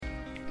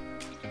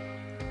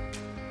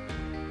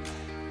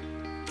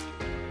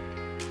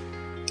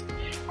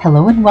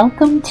Hello and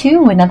welcome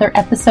to another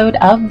episode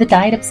of the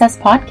Diet Obsessed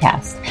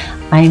podcast.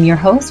 I am your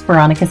host,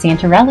 Veronica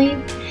Santarelli,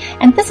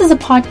 and this is a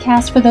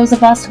podcast for those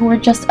of us who are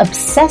just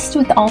obsessed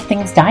with all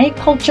things diet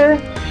culture,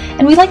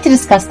 and we like to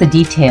discuss the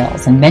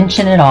details and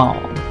mention it all.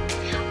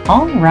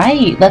 All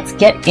right, let's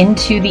get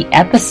into the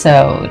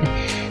episode.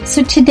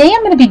 So today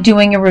I'm going to be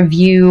doing a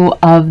review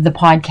of the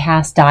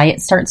podcast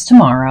Diet Starts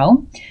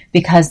Tomorrow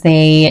because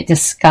they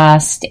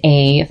discussed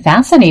a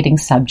fascinating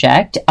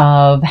subject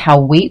of how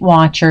Weight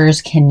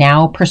Watchers can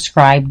now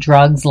prescribe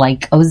drugs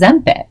like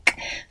Ozempic.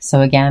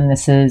 So again,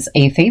 this is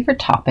a favorite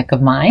topic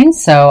of mine,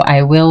 so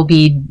I will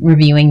be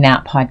reviewing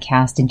that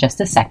podcast in just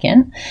a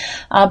second.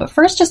 But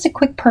first, just a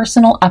quick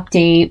personal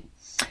update.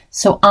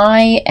 So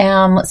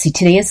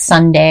today is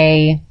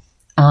Sunday.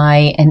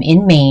 I am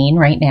in Maine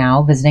right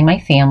now visiting my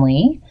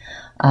family.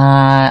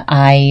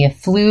 I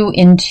flew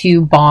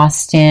into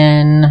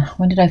Boston.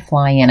 When did I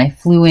fly in? I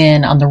flew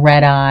in on the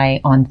red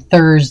eye on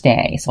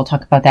Thursday. So I'll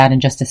talk about that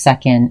in just a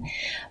second.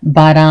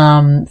 But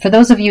for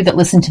those of you that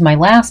listened to my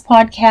last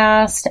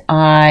podcast,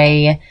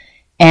 I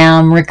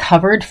am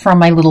recovered from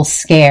my little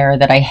scare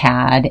that I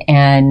had.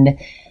 And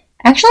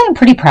actually, I'm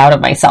pretty proud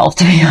of myself,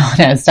 to be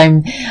honest.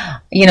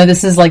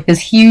 This is like this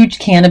huge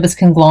cannabis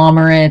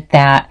conglomerate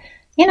that,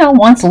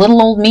 wants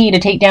little old me to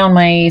take down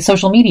my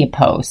social media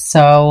posts.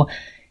 So,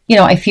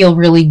 I feel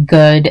really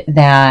good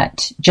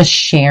that just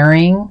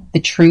sharing the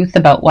truth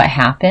about what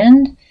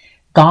happened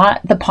got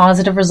the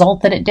positive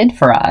result that it did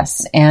for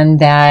us. And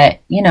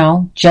that,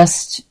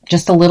 just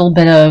a little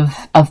bit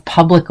of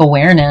public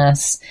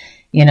awareness,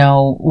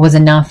 was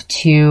enough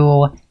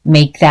to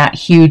make that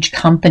huge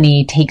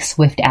company take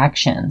swift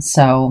action.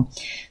 So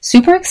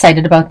super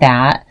excited about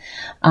that.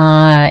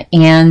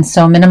 And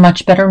so I'm in a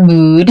much better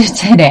mood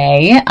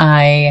today.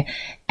 I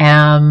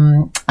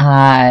am,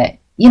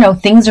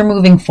 things are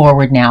moving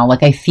forward now.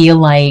 Like I feel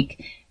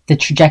like the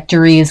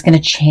trajectory is going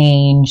to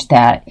change,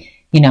 that,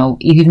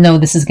 even though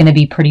this is going to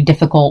be pretty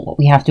difficult, what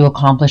we have to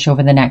accomplish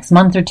over the next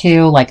month or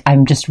two, like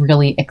I'm just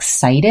really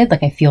excited.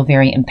 Like I feel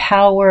very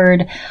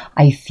empowered.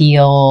 I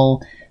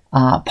feel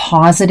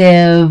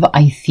positive.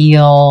 I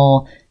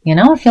feel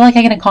like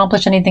I can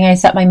accomplish anything I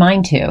set my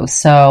mind to.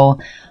 So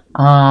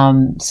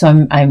I'm,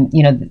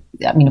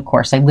 of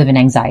course I live in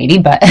anxiety,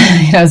 but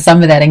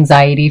some of that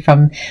anxiety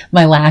from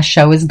my last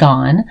show is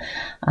gone.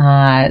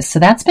 So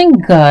that's been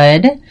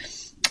good.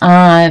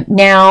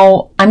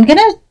 Now I'm going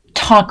to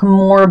talk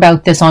more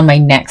about this on my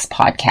next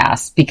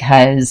podcast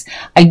because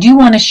I do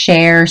want to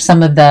share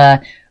some of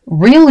the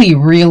really,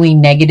 really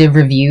negative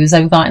reviews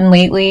I've gotten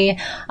lately.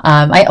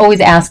 I always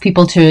ask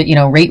people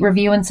to, rate,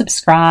 review, and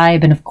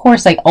subscribe. And of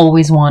course, I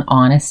always want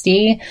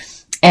honesty.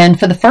 And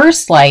for the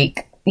first,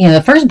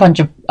 the first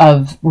bunch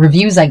of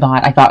reviews I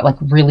got like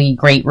really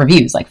great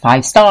reviews, like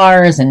 5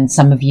 stars. And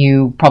some of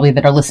you probably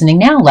that are listening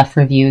now left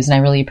reviews, and I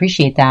really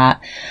appreciate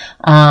that.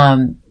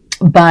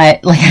 But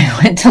I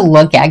went to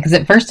look at, because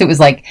at first it was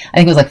I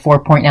think it was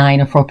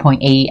 4.9 or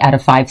 4.8 out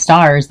of 5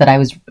 stars that I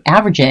was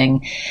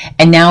averaging.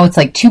 And now it's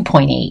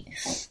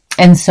 2.8.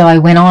 And so I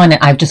went on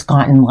and I've just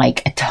gotten a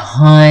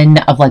ton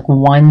of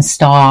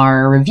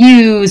 1-star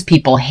reviews,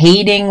 people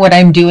hating what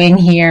I'm doing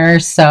here.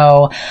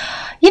 So,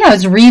 I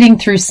was reading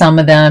through some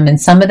of them,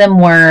 and some of them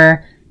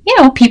were,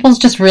 people's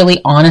just really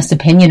honest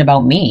opinion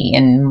about me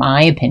and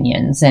my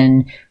opinions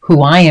and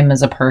who I am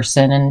as a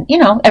person. And,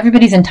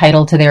 everybody's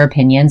entitled to their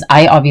opinions.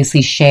 I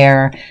obviously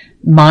share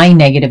my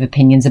negative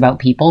opinions about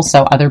people,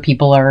 so other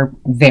people are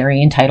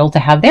very entitled to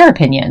have their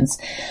opinions.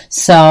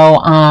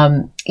 So,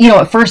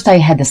 at first I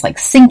had this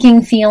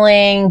sinking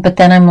feeling, but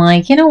then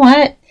I'm you know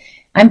what?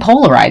 I'm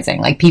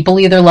polarizing. People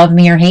either love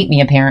me or hate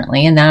me,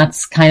 apparently. And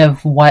that's kind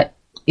of what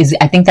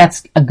I think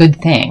that's a good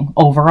thing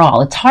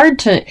overall. It's hard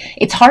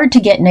to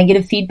get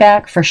negative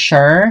feedback for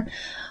sure.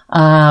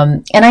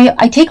 And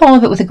I take all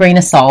of it with a grain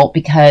of salt,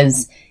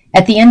 because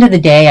at the end of the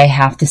day, I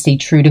have to stay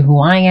true to who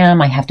I am.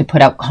 I have to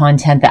put out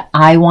content that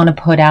I want to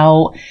put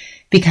out,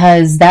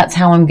 because that's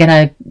how I'm going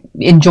to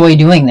enjoy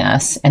doing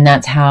this. And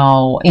that's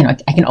how,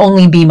 I can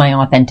only be my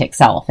authentic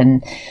self.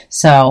 And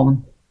so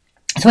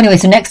anyway,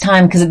 so next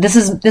time, because this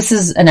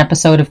is an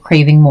episode of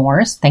Craving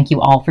More. So thank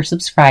you all for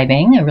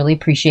subscribing. I really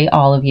appreciate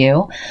all of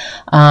you.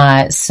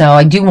 So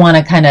I do want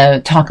to kind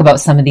of talk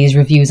about some of these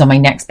reviews on my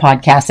next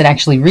podcast and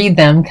actually read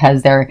them,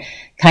 because they're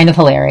kind of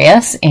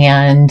hilarious.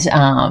 And,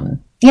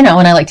 and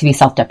I like to be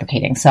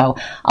self-deprecating. So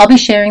I'll be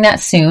sharing that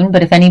soon.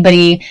 But if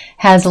anybody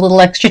has a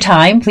little extra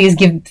time, please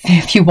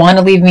if you want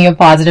to leave me a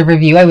positive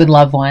review, I would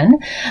love one.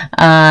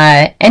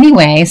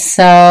 Anyway,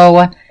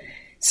 so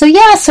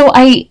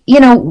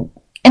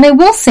and I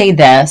will say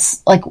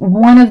this,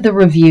 one of the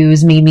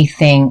reviews made me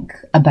think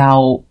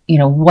about,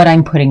 what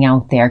I'm putting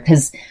out there.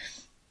 Because,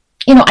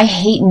 I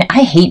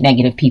hate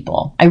negative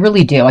people. I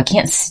really do. I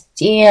can't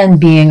stand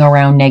being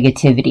around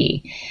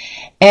negativity.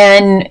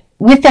 And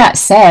with that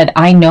said,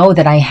 I know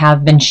that I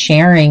have been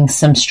sharing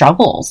some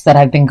struggles that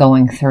I've been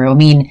going through. I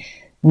mean,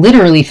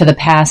 literally for the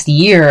past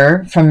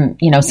year, from,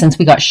 since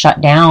we got shut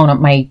down at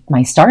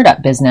my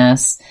startup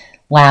business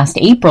last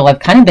April, I've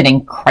kind of been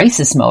in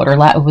crisis mode, or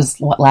it was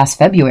last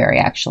February,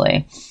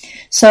 actually.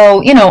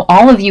 So,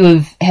 all of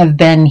you have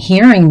been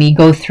hearing me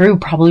go through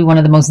probably one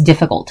of the most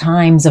difficult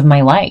times of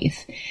my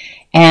life.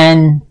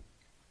 And,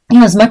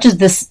 as much as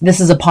this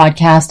is a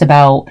podcast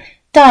about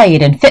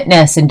diet and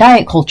fitness and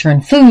diet culture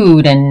and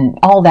food and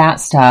all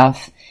that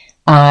stuff,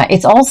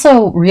 it's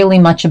also really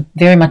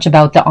very much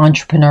about the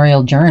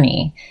entrepreneurial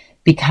journey,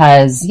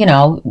 because,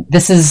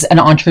 this is an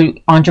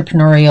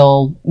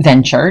entrepreneurial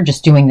venture,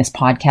 just doing this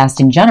podcast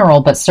in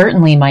general, but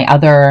certainly my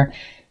other,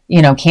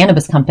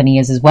 cannabis company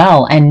is as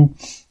well. And,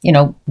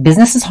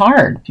 business is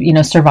hard,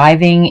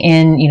 surviving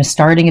in,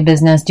 starting a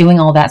business, doing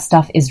all that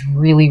stuff is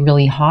really,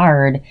 really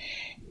hard.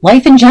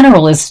 Life in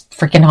general is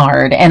freaking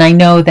hard. And I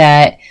know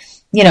that,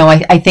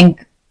 I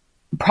think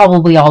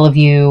probably all of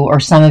you or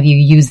some of you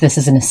use this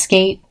as an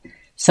escape.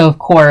 So of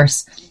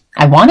course,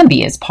 I want to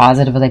be as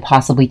positive as I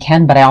possibly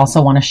can, but I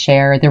also want to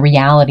share the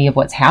reality of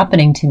what's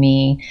happening to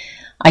me.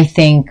 I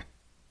think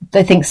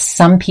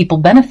some people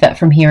benefit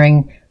from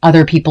hearing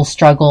other people's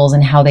struggles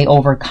and how they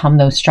overcome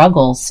those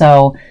struggles.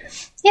 So,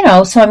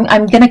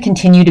 I'm going to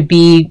continue to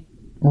be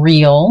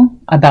real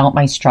about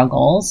my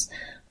struggles.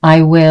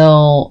 I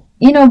will,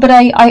 but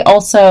I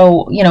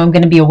also, I'm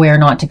going to be aware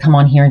not to come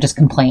on here and just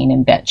complain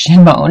and bitch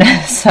and moan.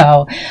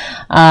 So,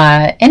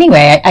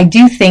 anyway, I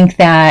do think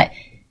that,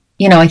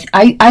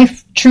 I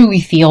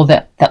truly feel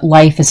that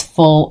life is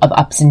full of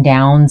ups and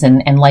downs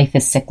and life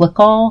is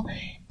cyclical.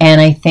 And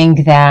I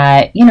think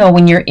that,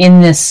 when you're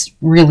in this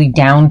really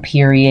down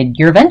period,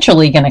 you're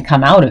eventually going to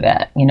come out of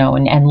it,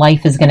 and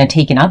life is going to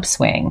take an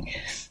upswing.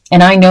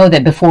 And I know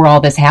that before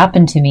all this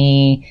happened to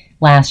me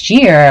last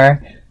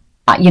year,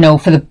 for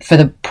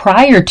the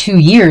prior 2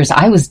 years,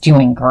 I was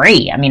doing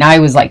great. I mean, I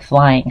was like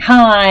flying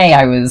high.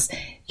 I was,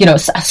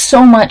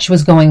 so much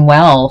was going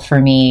well for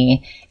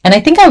me. And I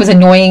think I was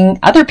annoying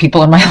other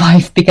people in my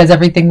life because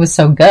everything was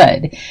so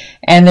good.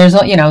 And there's,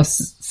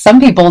 some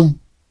people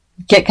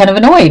get kind of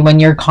annoyed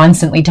when you're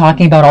constantly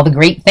talking about all the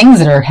great things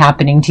that are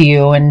happening to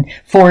you and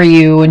for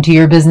you and to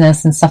your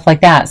business and stuff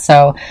like that.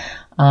 So,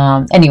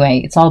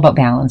 anyway, it's all about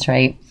balance,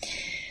 right?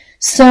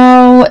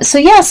 So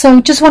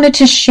just wanted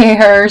to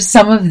share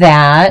some of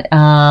that.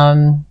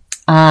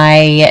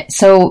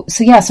 So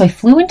I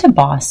flew into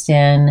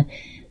Boston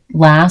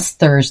last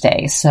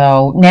Thursday.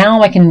 So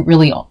now I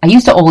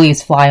used to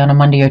always fly on a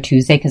Monday or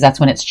Tuesday because that's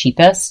when it's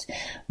cheapest.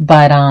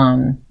 But,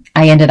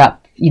 I ended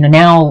up,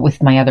 now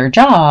with my other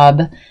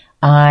job,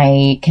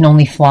 I can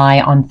only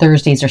fly on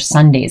Thursdays or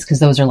Sundays because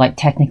those are like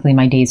technically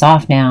my days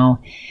off now.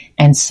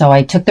 And so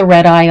I took the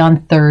red eye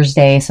on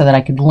Thursday so that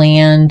I could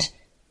land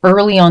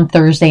early on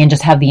Thursday and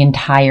just have the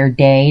entire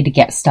day to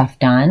get stuff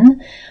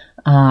done,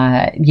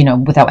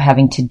 without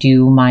having to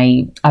do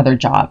my other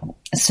job.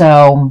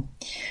 So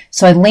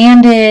I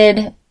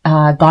landed,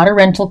 got a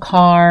rental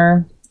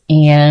car,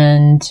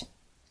 and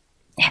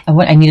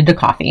I needed a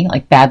coffee,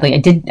 like badly. I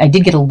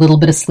did get a little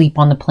bit of sleep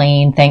on the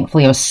plane.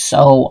 Thankfully, I was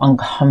so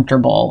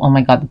uncomfortable. Oh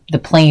my God. The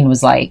plane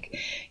was like,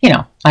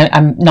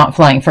 I'm not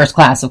flying first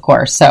class, of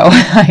course. So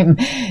I'm,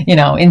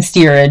 in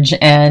steerage,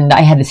 and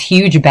I had this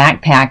huge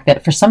backpack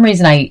that for some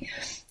reason I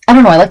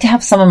don't know. I like to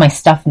have some of my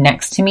stuff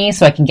next to me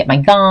so I can get my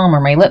gum or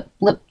my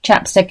lip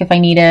chapstick if I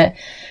need it.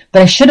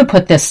 But I should have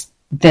put this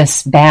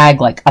bag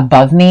like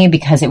above me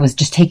because it was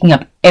just taking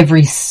up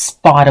every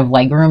spot of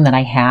legroom that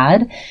I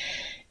had.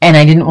 And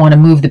I didn't want to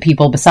move the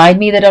people beside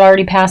me that had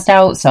already passed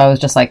out. So I was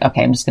just like,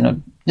 okay, I'm just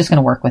going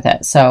to work with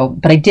it. So,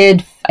 but I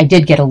did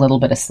get a little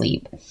bit of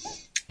sleep.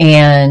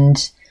 And,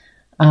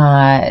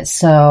 and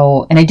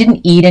I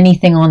didn't eat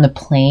anything on the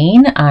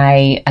plane.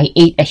 I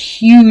ate a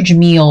huge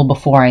meal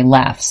before I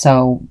left.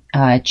 So,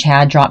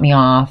 Chad dropped me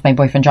off. My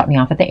boyfriend dropped me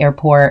off at the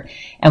airport,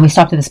 and we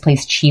stopped at this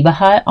place, Chiba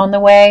Hut, on the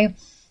way.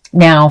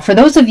 Now, for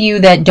those of you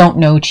that don't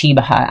know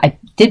Chiba Hut, I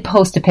did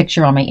post a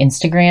picture on my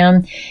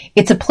Instagram.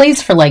 It's a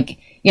place for like,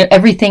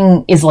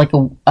 everything is like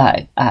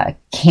a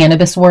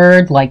cannabis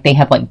word. Like they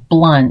have like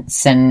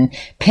blunts and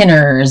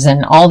pinners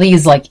and all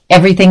these, like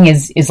everything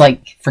is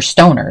like for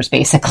stoners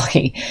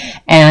basically.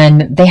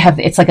 And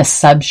it's like a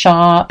sub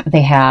shop.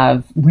 They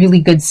have really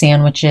good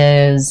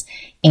sandwiches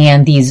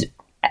and these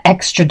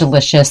extra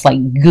delicious,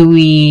 like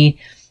gooey,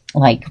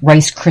 like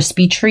Rice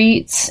Krispie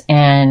treats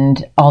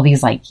and all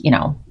these like,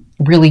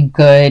 really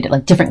good,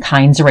 like different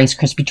kinds of Rice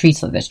Krispie treats.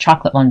 So there's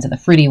chocolate ones and the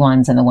fruity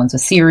ones and the ones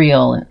with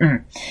cereal,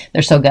 and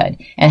they're so good. And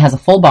it has a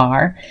full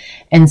bar.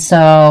 And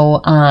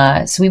so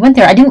we went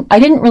there. I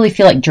didn't really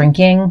feel like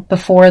drinking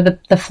before the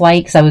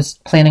flight because I was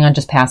planning on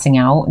just passing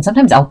out. And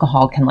sometimes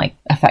alcohol can like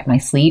affect my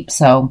sleep.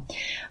 So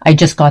I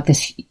just got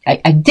this.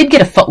 I did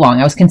get a foot long.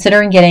 I was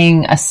considering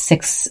getting the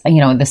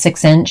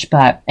 6-inch,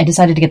 but I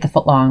decided to get the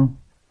foot long.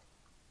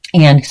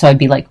 And so I'd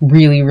be like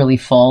really, really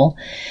full.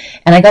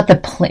 And I got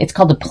it's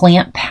called the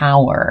Plant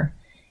Power,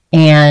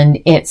 and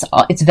it's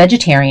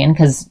vegetarian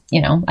because,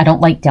 I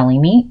don't like deli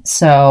meat.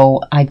 So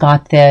I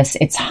got this,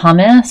 it's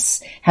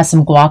hummus, has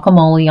some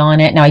guacamole on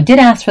it. Now I did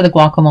ask for the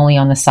guacamole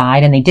on the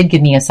side, and they did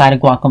give me a side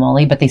of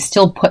guacamole, but they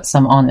still put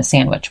some on the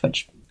sandwich,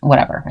 which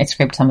whatever, I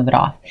scraped some of it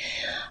off.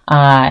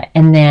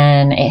 And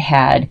then it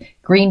had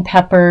green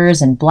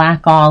peppers and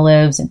black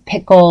olives and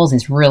pickles,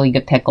 these really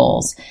good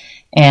pickles.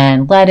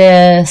 and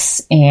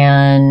lettuce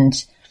and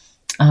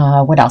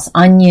what else?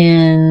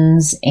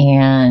 Onions,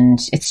 and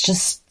it's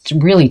just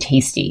really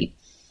tasty.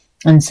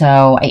 And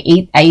so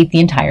I ate the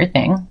entire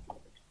thing,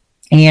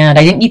 and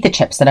I didn't eat the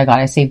chips that I got.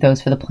 I saved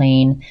those for the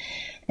plane.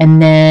 And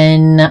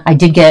then I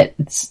did get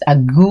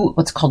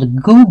what's called a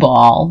goo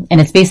ball, and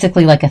it's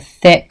basically like a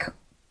thick,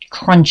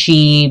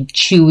 crunchy,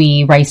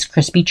 chewy Rice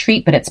Krispie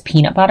treat, but it's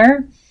peanut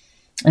butter.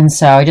 And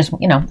so I just,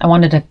 I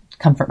wanted to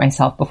comfort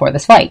myself before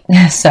this flight.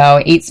 So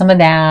I ate some of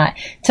that,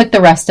 took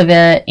the rest of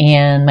it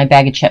and my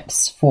bag of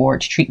chips to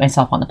treat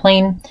myself on the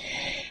plane.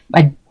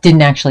 I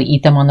didn't actually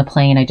eat them on the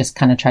plane. I just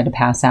kind of tried to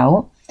pass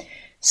out.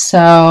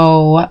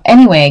 So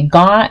anyway,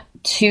 got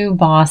to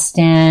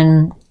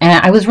Boston,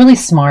 and I was really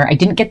smart. I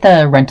didn't get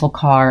the rental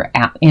car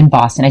in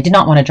Boston. I did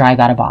not want to drive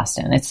out of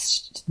Boston.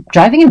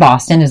 Driving in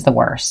Boston is the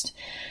worst.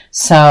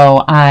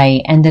 So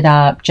I ended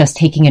up just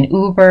taking an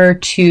Uber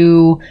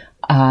to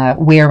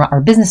where our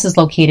business is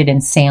located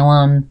in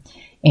Salem,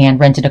 and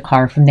rented a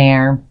car from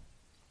there.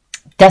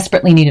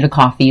 Desperately needed a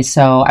coffee,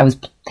 so I was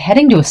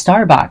heading to a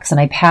Starbucks, and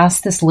I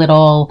passed this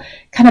little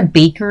kind of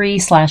bakery /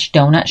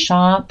 donut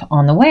shop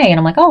on the way, and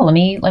I'm like, oh, let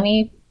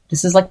me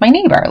this is like my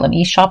neighbor, let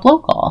me shop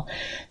local.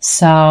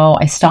 So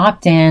I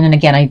stopped in, and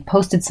again, I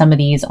posted some of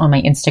these on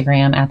my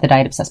Instagram at the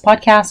Diet Obsessed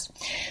Podcast.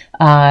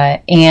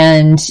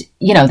 And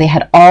they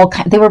had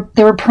they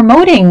were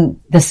promoting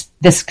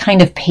this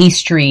kind of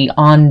pastry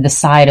on the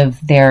side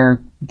of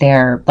their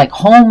like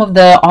home of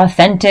the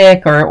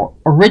authentic or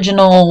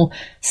original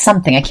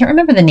something. I can't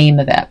remember the name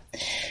of it,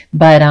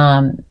 but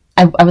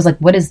I was like,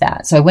 what is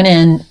that? So I went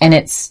in, and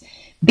it's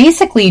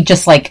basically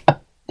just like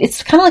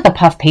it's kind of like a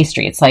puff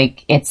pastry. It's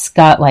like, it's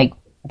got like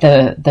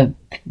the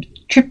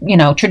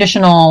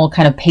traditional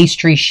kind of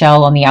pastry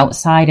shell on the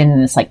outside,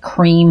 and this like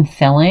cream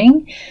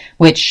filling,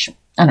 which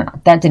I don't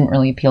know, that didn't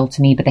really appeal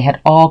to me, but they had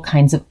all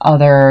kinds of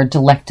other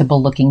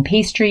delectable looking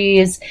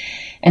pastries.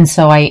 And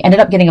so I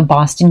ended up getting a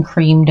Boston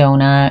cream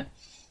donut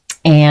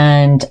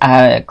and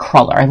a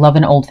cruller. I love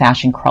an old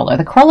fashioned cruller.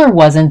 The cruller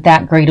wasn't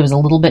that great. It was a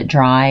little bit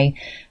dry,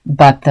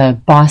 but the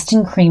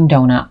Boston cream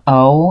donut,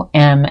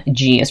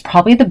 OMG, is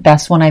probably the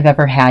best one I've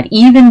ever had,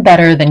 even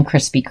better than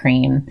Krispy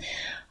Kreme.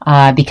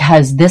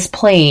 Because this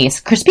place,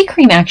 Krispy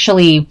Kreme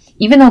actually,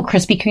 even though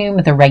Krispy Kreme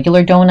with the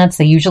regular donuts,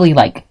 they usually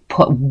like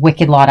put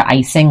wicked lot of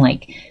icing,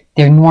 like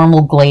their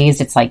normal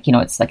glaze, it's like,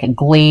 it's like a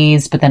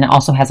glaze, but then it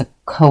also has a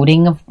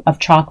coating of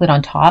chocolate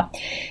on top.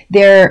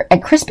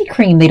 At Krispy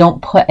Kreme, they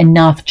don't put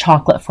enough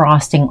chocolate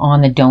frosting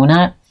on the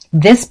donut.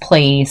 This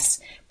place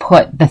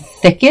put the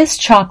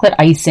thickest chocolate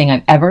icing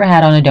I've ever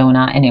had on a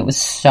donut, and it was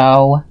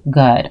so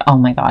good. Oh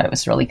my God, it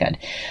was really good.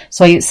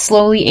 So I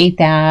slowly ate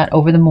that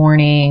over the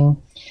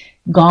morning.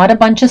 Got a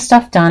bunch of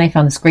stuff done. I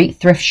found this great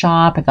thrift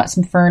shop. I got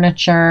some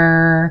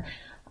furniture,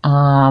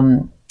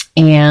 and,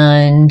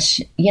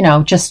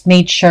 just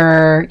made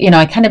sure,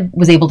 I kind of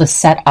was able to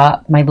set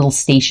up my little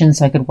station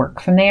so I could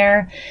work from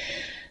there.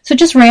 So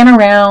just ran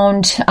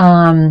around,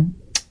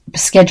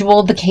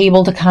 scheduled the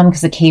cable to come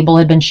because the cable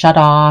had been shut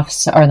off,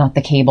 or not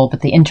the cable,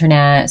 but the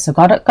internet. So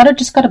got a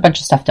bunch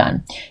of stuff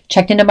done.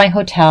 Checked into my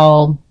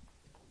hotel.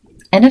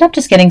 Ended up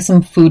just getting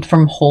some food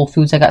from Whole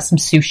Foods. I got some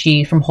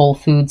sushi from Whole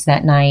Foods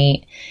that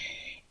night.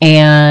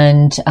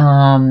 And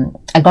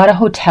I got a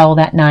hotel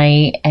that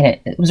night, and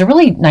it was a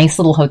really nice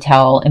little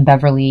hotel in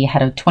Beverly. It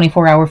had a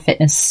 24-hour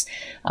fitness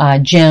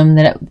gym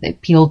that it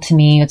appealed to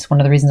me. It's one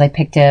of the reasons I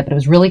picked it, but it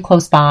was really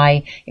close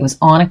by. It was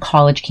on a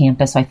college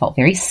campus, so I felt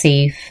very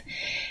safe.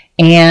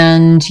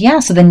 And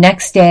so the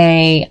next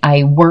day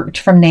I worked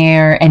from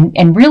there,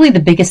 and really the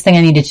biggest thing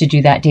I needed to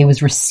do that day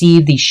was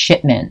receive these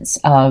shipments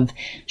of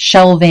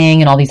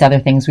shelving and all these other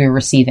things we were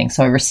receiving.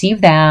 So I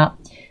received that,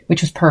 which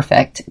was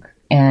perfect.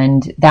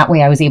 And that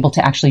way I was able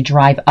to actually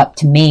drive up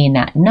to Maine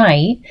that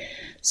night.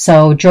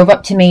 So drove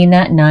up to Maine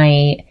that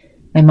night.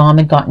 My mom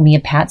had gotten me a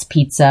Pat's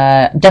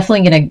Pizza. I'm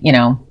definitely going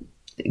to,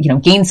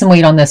 gain some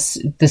weight on this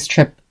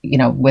trip,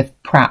 with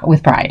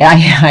pride.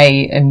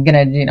 I am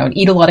going to,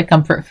 eat a lot of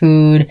comfort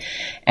food,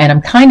 and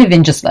I'm kind of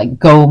in just like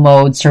go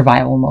mode,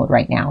 survival mode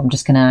right now. I'm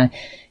just going to,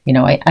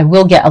 I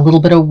will get a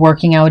little bit of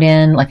working out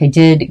in. Like I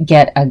did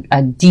get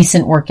a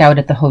decent workout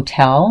at the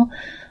hotel.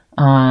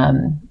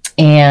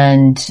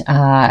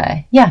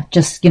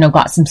 Just,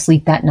 got some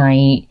sleep that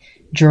night,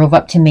 drove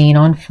up to Maine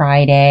on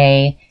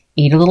Friday,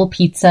 ate a little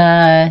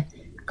pizza,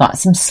 got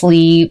some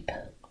sleep.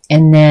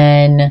 And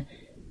then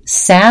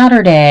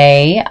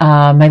Saturday,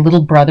 my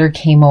little brother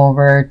came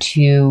over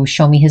to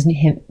show me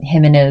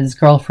him and his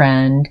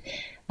girlfriend,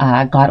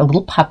 got a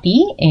little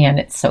puppy, and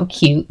it's so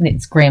cute.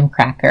 It's Graham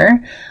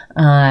Cracker.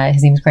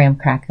 His name's Graham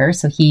Cracker.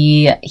 So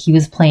he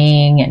was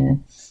playing,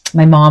 and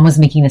my mom was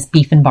making this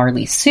beef and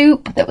barley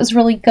soup that was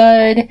really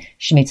good.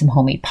 She made some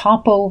homemade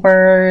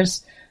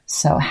popovers.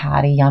 So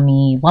had a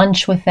yummy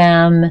lunch with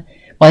them.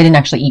 Well, I didn't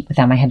actually eat with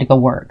them. I had to go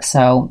work.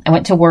 So I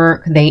went to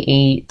work. They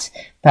ate.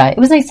 But it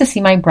was nice to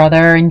see my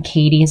brother and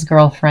Katie, his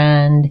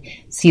girlfriend,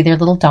 see their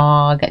little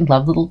dog. I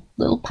love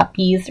little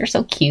puppies. They're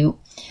so cute.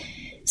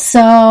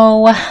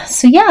 So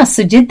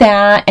did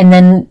that. And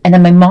then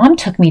my mom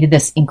took me to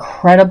this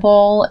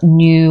incredible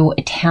new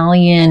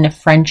Italian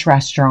French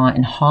restaurant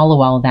in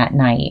Hollowell that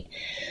night.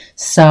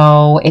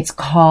 So it's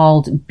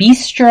called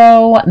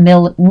Bistro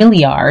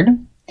Milliard,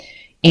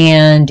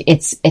 and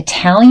it's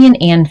Italian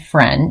and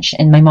French.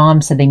 And my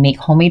mom said they make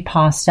homemade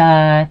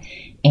pasta,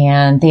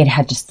 and they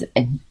had just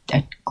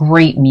a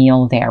great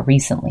meal there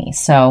recently.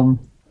 So,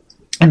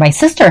 and my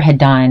sister had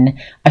done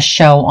a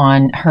show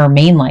on her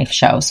Main Life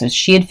show. So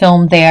she had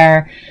filmed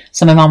there.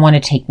 So my mom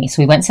wanted to take me.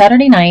 So we went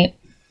Saturday night,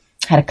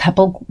 had a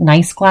couple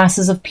nice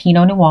glasses of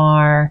Pinot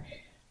Noir.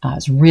 It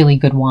was really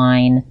good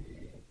wine,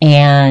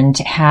 and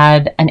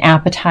had an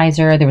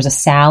appetizer. There was a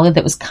salad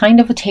that was kind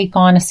of a take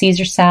on a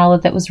Caesar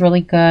salad that was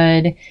really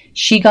good.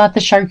 She got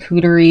the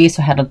charcuterie,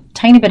 so I had a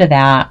tiny bit of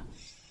that.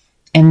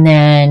 And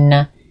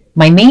then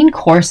my main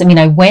course,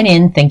 I went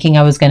in thinking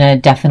I was going to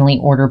definitely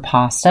order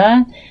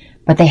pasta,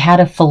 but they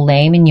had a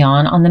filet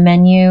mignon on the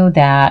menu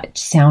that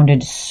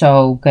sounded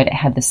so good. It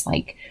had this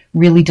like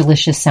really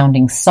delicious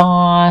sounding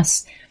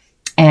sauce,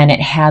 and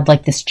it had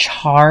like this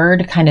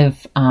charred kind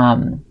of, I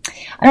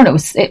don't know,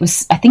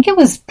 I think it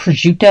was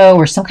prosciutto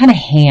or some kind of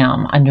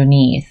ham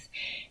underneath,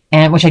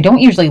 and which I don't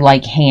usually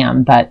like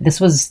ham, but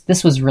this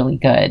was really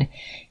good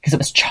because it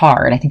was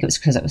charred. I think it was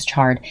because it was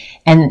charred,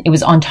 and it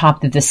was on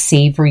top of this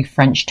savory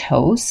French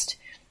toast.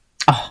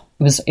 Oh,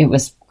 it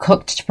was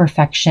cooked to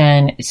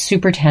perfection,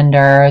 super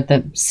tender.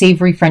 The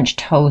savory French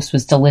toast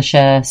was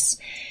delicious.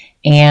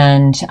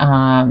 And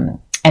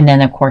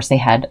then of course they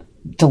had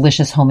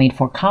delicious homemade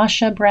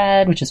focaccia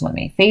bread, which is one of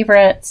my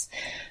favorites.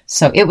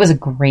 So it was a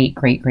great,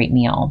 great, great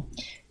meal.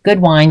 Good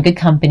wine, good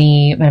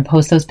company. I'm going to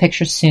post those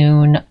pictures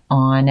soon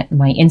on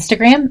my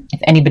Instagram. If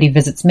anybody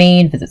visits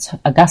Maine, visits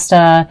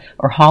Augusta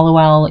or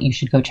Hollowell, you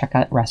should go check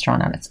out the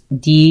restaurant out. It's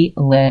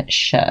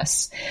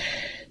delicious.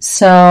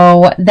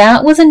 So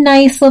that was a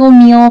nice little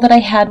meal that I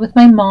had with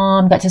my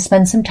mom. Got to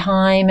spend some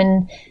time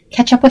and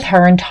catch up with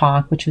her and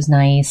talk, which was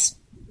nice.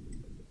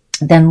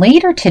 Then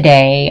later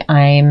today,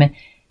 I'm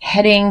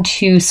heading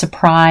to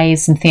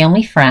surprise some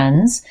family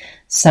friends.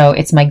 So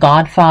it's my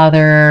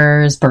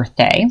godfather's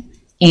birthday,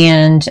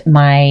 and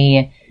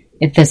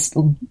this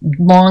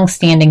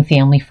long-standing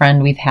family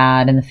friend we've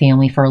had in the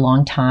family for a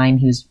long time.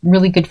 He was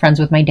really good friends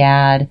with my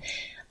dad.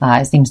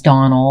 His name's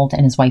Donald,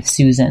 and his wife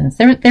Susan.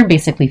 They're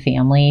basically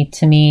family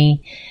to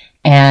me.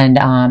 And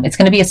it's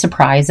going to be a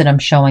surprise that I'm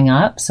showing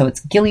up. So it's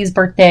Gilly's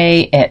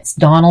birthday. It's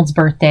Donald's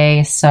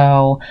birthday.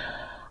 So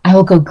I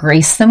will go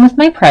grace them with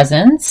my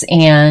presence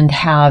and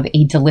have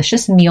a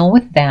delicious meal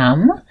with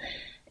them.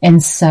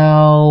 And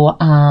so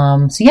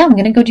I'm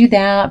going to go do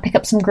that, pick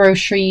up some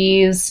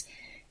groceries,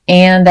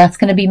 and that's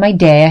going to be my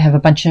day. I have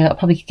I'll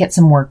probably get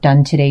some work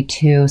done today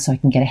too, so I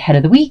can get ahead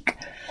of the week.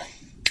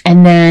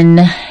 And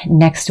then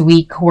next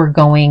week we're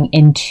going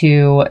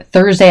into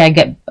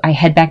Thursday. I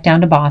head back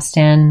down to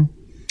Boston,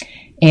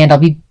 and I'll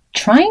be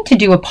trying to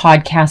do a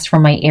podcast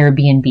from my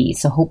Airbnb.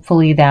 So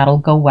hopefully that'll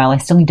go well. I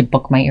still need to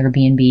book my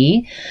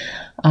Airbnb.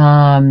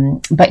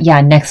 But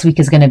yeah, next week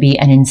is going to be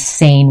an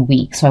insane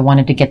week. So I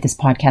wanted to get this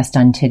podcast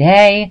done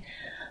today.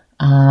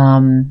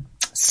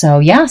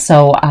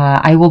 So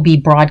I will be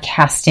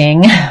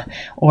broadcasting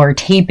or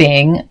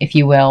taping, if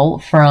you will,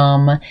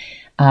 from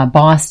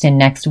Boston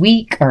next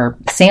week, or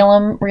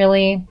Salem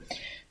really.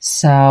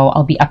 So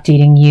I'll be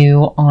updating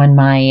you on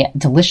my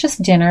delicious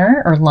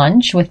dinner or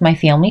lunch with my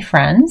family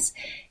friends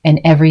and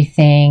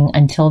everything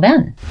until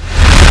then.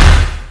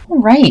 All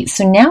right,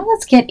 so now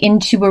let's get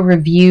into a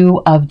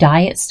review of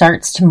Diet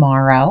Starts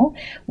Tomorrow,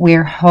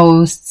 where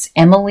hosts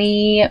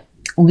Emily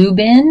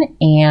Lubin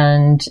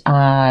and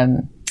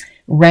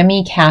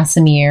Remy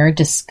Casimir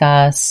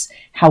discuss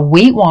how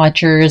Weight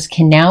Watchers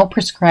can now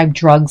prescribe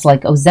drugs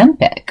like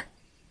Ozempic.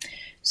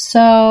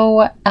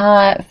 So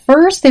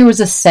first there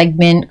was a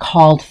segment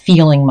called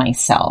Feeling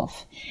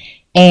Myself.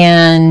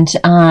 And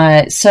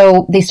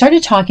so they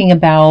started talking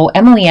about,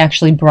 Emily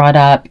actually brought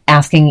up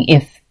asking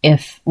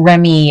if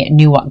Remy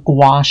knew what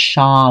gua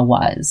sha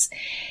was.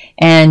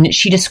 And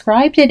she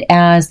described it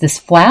as this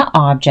flat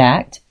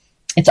object.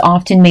 It's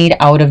often made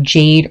out of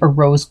jade or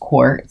rose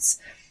quartz.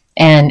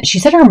 And she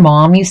said her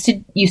mom used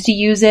to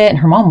use it, and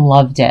her mom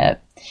loved it.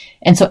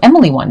 And so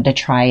Emily wanted to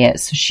try it.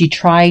 So she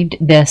tried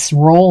this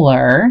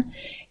roller,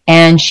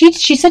 and she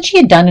said she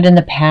had done it in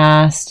the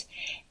past.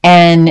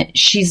 And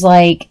she's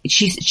like,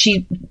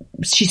 she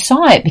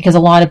saw it because a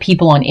lot of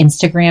people on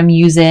Instagram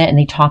use it, and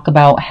they talk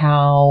about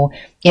how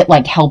it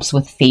like helps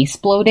with face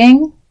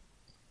bloating.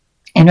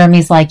 And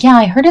Remy's like, yeah,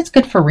 I heard it's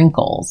good for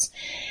wrinkles.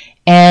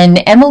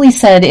 And Emily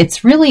said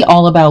it's really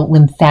all about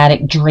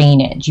lymphatic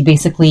drainage. You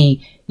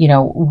basically,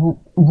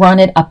 run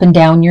it up and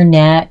down your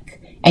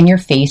neck and your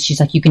face. She's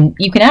like, you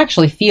can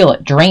actually feel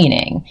it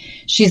draining.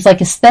 She's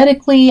like,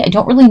 aesthetically, I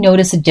don't really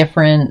notice a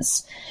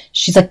difference.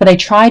 She's like, but I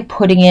tried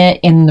putting it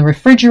in the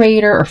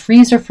refrigerator or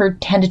freezer for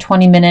 10 to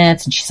 20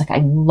 minutes. And she's like,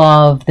 I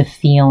love the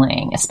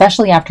feeling,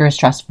 especially after a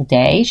stressful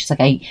day. She's like,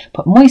 I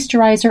put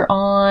moisturizer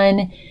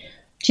on.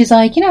 She's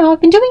like,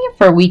 I've been doing it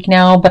for a week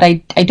now, but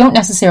I don't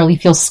necessarily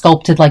feel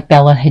sculpted like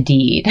Bella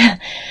Hadid.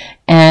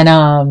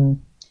 And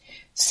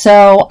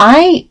So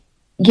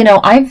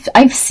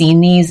I've seen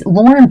these.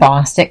 Lauren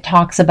Bostic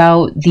talks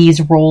about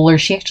these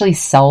rollers. She actually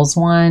sells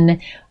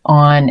one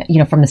on,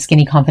 from the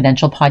Skinny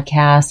Confidential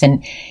podcast.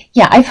 And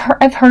yeah,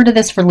 I've heard of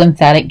this for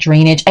lymphatic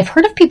drainage. I've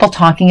heard of people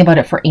talking about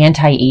it for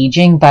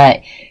anti-aging,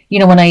 but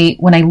when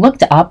I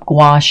looked up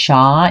gua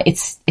sha,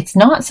 it's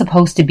not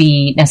supposed to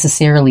be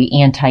necessarily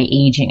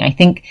anti-aging. I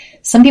think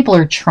some people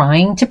are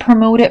trying to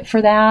promote it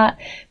for that,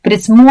 but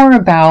it's more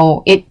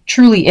about, it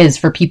truly is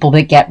for people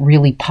that get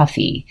really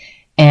puffy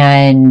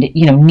and,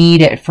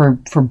 need it for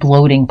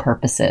bloating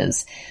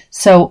purposes.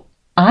 So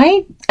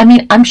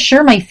I'm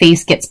sure my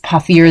face gets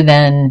puffier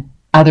than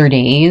other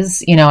days.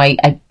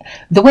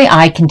 The way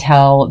I can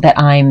tell that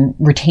I'm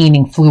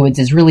retaining fluids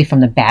is really from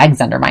the bags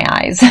under my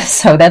eyes.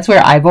 So that's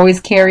where I've always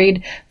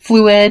carried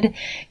fluid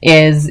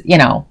is,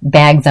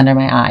 bags under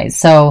my eyes.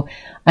 So,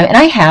 and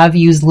I have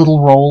used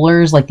little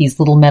rollers, like these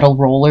little metal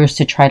rollers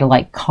to try to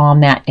like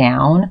calm that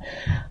down.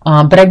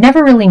 But I've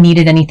never really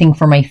needed anything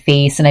for my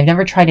face, and I've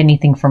never tried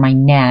anything for my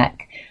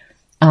neck.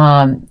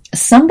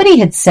 Somebody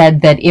had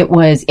said that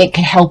it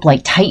could help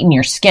like tighten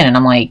your skin. And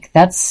I'm like,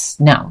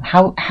 no,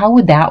 how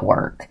would that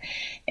work?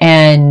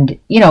 And,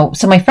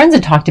 so my friends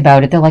had talked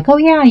about it. They're like, oh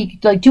yeah, you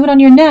could like do it on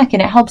your neck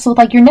and it helps with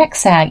like your neck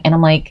sag. And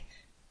I'm like,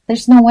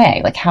 there's no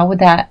way. Like, how would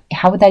that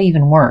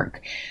even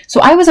work?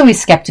 So I was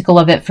always skeptical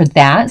of it for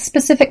that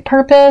specific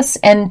purpose.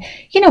 And,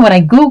 when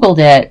I Googled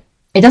it,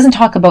 it doesn't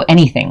talk about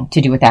anything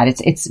to do with that.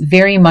 It's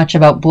very much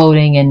about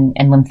bloating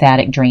and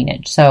lymphatic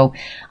drainage. So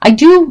I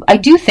do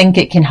think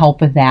it can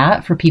help with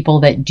that for people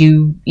that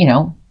do,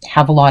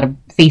 have a lot of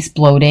face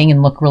bloating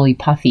and look really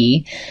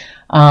puffy.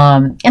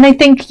 And I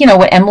think,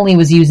 what Emily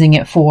was using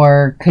it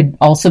for could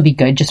also be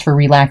good just for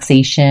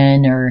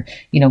relaxation or,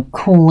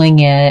 cooling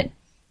it.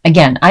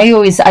 Again,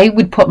 I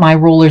would put my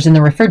rollers in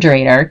the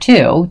refrigerator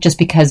too, just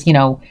because,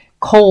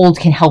 cold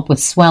can help with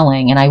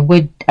swelling, and I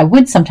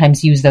would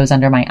sometimes use those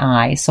under my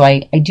eyes. So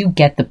I do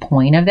get the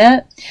point of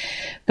it,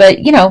 but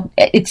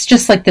it's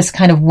just like this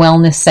kind of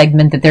wellness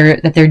segment that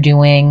they're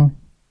doing.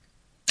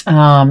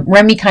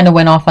 Remy kind of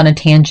went off on a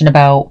tangent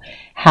about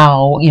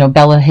how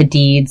Bella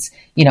Hadid's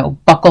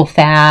buccal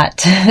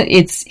fat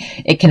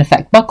it can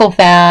affect buccal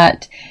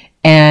fat,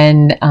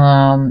 and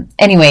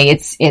anyway,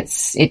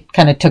 it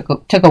kind of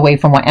took away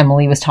from what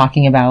Emily was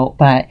talking about,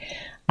 but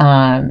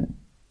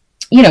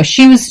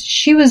she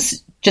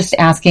was just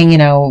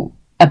asking,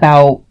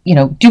 about,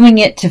 doing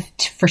it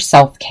for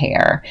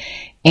self-care.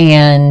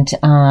 And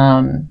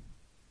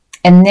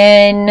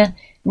then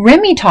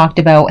Remy talked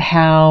about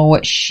how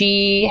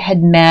she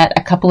had met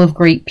a couple of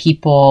great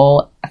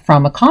people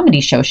from a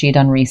comedy show she had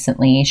done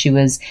recently.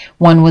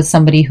 One was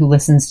somebody who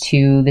listens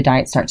to the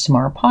Diet Starts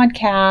Tomorrow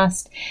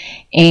podcast.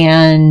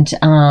 And,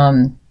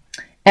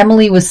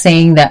 Emily was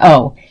saying that,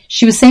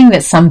 she was saying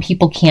that some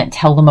people can't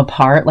tell them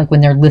apart, like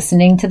when they're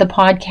listening to the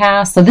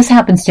podcast. So this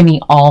happens to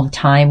me all the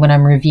time when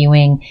I'm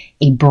reviewing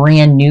a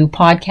brand new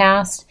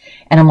podcast.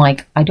 And I'm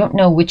like, I don't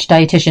know which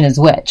dietitian is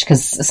which,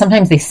 because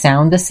sometimes they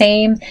sound the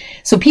same.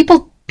 So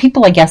people,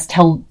 I guess,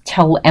 tell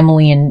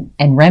Emily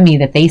and Remy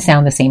that they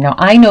sound the same. Now,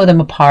 I know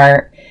them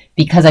apart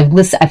because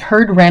I've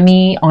heard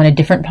Remy on a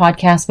different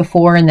podcast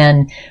before. And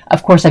then,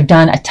 of course, I've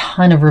done a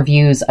ton of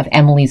reviews of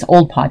Emily's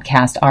old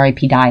podcast,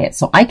 RIP Diet.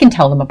 So I can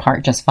tell them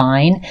apart just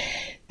fine.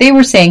 They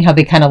were saying how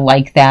they kind of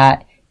like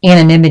that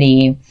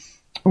anonymity.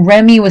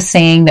 Remy was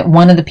saying that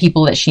one of the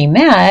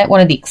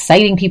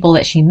exciting people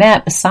that she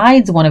met,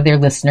 besides one of their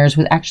listeners,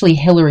 was actually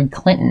Hillary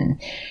Clinton.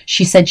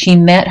 She said she had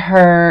met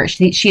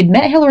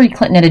Hillary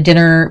Clinton at a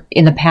dinner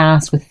in the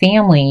past with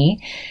family.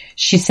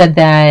 She said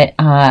that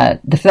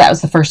that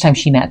was the first time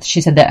she met.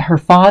 She said that her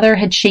father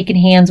had shaken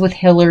hands with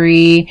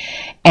Hillary,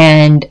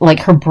 and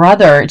like her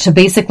brother. So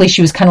basically,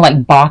 she was kind of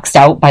like boxed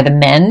out by the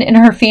men in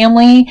her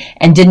family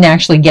and didn't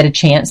actually get a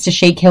chance to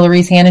shake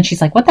Hillary's hand. And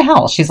she's like, "What the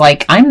hell?" She's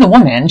like, "I'm the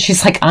woman."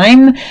 She's like,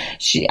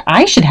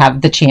 I should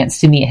have the chance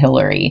to meet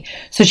Hillary."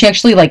 So she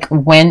actually like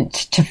went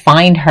to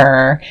find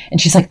her, and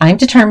she's like, "I'm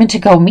determined to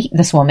go meet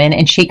this woman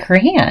and shake her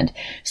hand."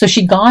 So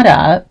she got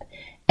up.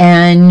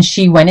 And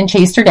she went and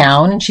chased her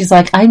down, and she's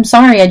like, "I'm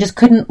sorry, I just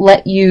couldn't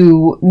let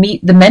you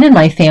meet the men in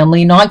my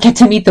family, not get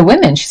to meet the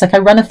women." She's like, "I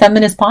run a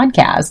feminist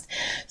podcast."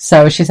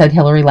 So she said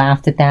Hillary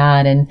laughed at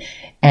that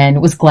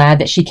and was glad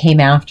that she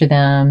came after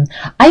them.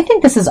 I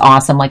think this is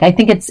awesome. Like, I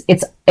think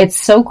it's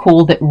so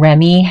cool that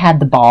Remy had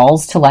the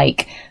balls to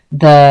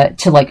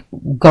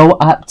go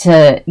up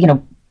to,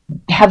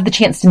 have the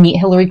chance to meet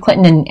Hillary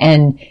Clinton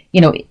and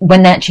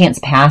when that chance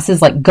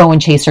passes, like go and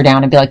chase her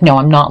down and be like, "No,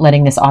 I'm not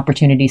letting this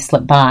opportunity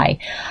slip by."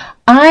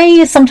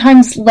 I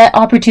sometimes let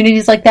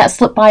opportunities like that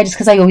slip by just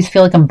because I always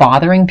feel like I'm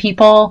bothering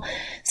people.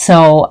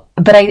 So,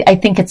 but I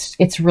think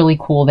it's really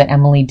cool that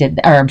Remy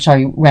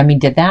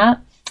did that.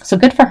 So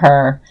good for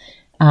her.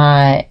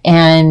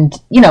 And,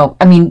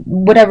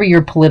 whatever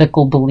your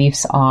political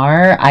beliefs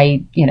are,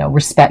 I,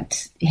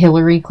 respect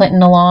Hillary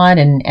Clinton a lot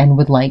and I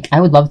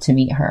would love to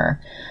meet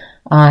her.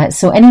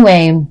 So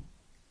anyway,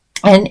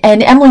 and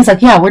Emily's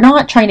like, "Yeah, we're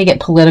not trying to get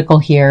political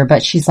here,"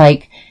 but she's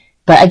like,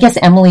 but I guess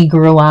Emily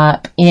grew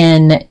up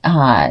in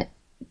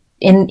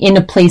in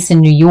a place in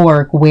New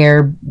York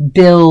where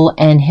Bill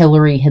and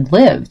Hillary had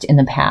lived in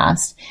the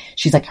past.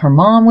 She's like, her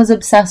mom was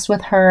obsessed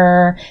with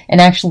her.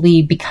 And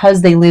actually,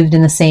 because they lived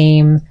in the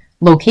same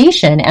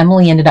location,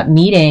 Emily ended up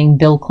meeting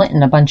Bill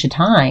Clinton a bunch of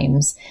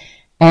times.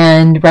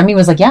 And Remy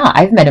was like, yeah,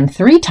 I've met him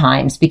 3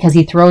 times because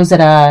he throws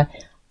at a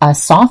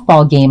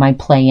softball game I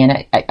play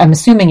in. I'm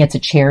assuming it's a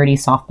charity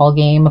softball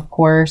game, of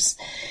course.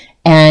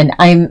 And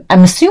I'm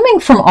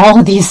assuming from all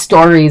of these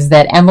stories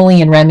that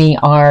Emily and Remy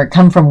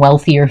come from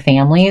wealthier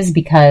families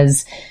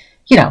because,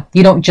 you know,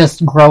 you don't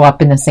just grow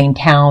up in the same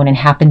town and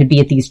happen to be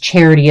at these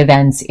charity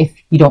events if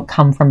you don't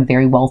come from a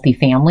very wealthy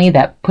family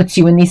that puts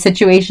you in these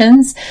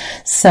situations.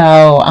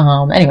 So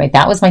anyway,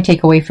 that was my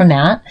takeaway from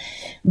that.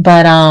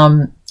 But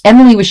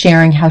Emily was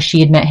sharing how she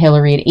had met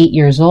Hillary at 8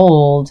 years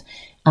old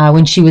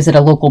when she was at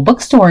a local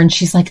bookstore. And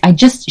she's like, I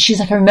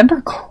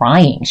remember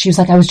crying. She was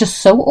like, I was just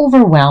so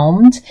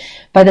overwhelmed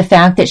by the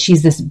fact that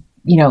she's this,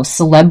 you know,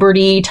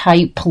 celebrity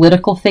type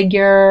political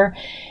figure.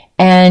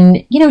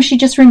 And, you know, she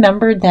just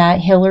remembered that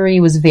Hillary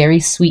was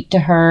very sweet to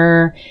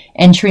her.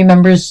 And she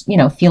remembers, you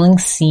know, feeling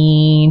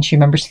seen. She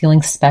remembers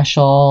feeling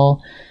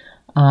special.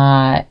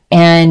 And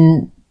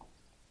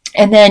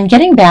then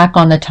getting back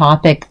on the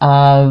topic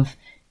of,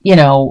 you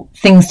know,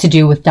 things to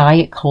do with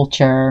diet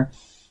culture,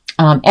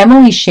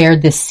 Emily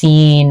shared this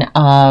scene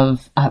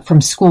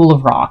from School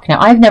of Rock. Now,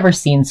 I've never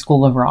seen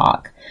School of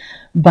Rock,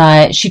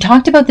 but she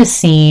talked about this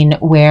scene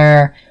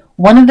where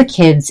one of the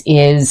kids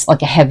is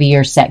like a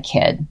heavier set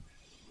kid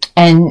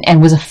and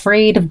was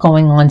afraid of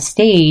going on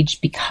stage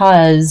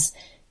because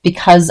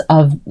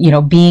of, you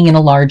know, being in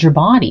a larger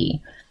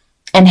body,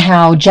 and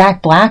how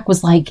Jack Black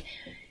was like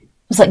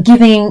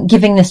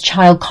giving this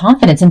child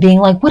confidence and being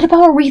like, what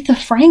about Aretha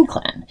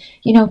Franklin?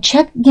 You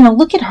know,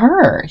 look at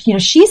her. You know,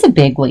 she's a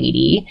big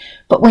lady,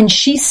 but when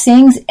she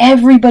sings,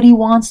 everybody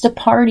wants to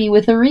party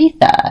with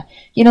Aretha.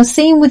 You know,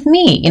 same with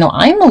me. You know,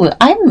 I'm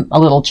a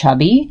little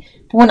chubby,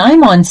 but when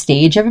I'm on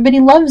stage, everybody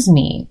loves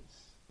me.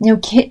 You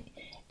know,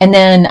 and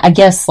then I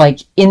guess like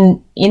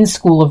in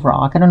School of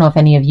Rock, I don't know if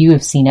any of you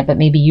have seen it, but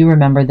maybe you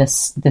remember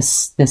this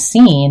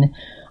scene.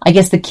 I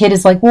guess the kid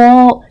is like,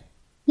 well,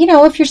 you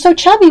know, if you're so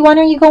chubby, why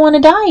don't you go on a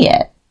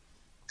diet?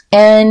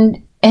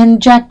 And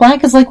Jack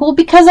Black is like, well,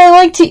 because I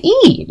like to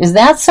eat. Is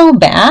that so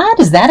bad?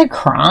 Is that a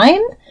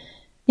crime?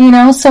 You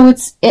know, so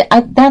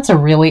I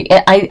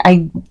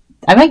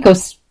might go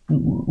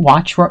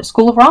watch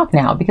School of Rock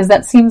now, because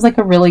that seems like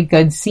a really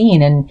good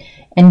scene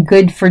and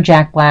good for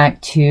Jack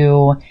Black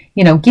to,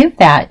 you know, give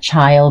that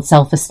child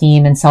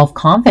self-esteem and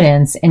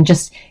self-confidence and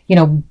just, you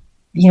know,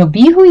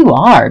 be who you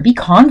are, be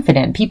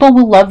confident. People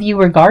will love you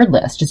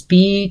regardless. Just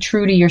be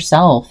true to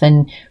yourself.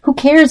 And who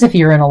cares if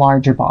you're in a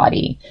larger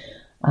body?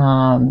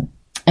 And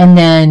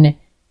then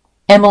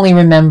Emily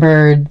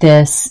remembered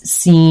this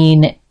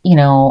scene, you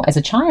know, as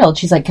a child.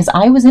 She's like, because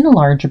I was in a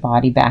larger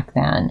body back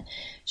then.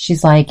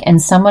 She's like,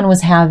 and someone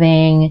was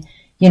having,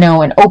 you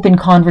know, an open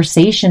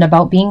conversation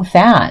about being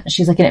fat.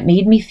 She's like, and it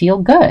made me feel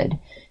good.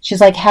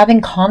 She's like, having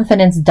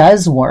confidence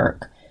does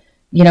work.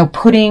 You know,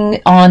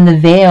 putting on the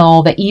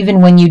veil that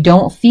even when you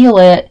don't feel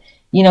it,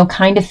 you know,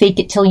 kind of fake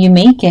it till you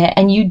make it,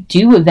 and you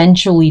do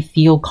eventually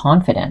feel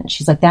confident.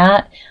 She's like,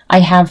 that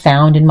I have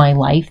found in my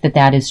life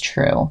that is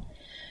true.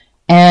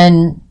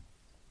 And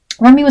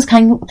Remy was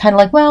kind of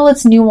like, well,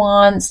 it's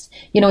nuanced.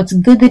 You know, it's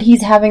good that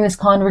he's having this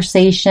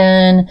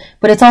conversation,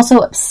 but it's also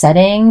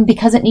upsetting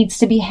because it needs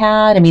to be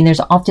had. I mean,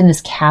 there's often this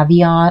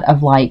caveat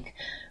of like,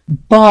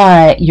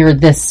 but you're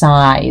this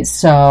size.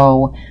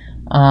 So,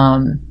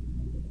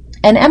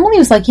 and Emily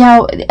was like,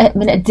 yeah, I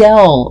mean,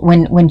 Adele,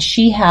 when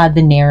she had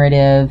the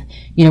narrative,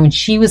 you know, when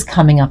she was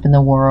coming up in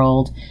the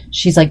world,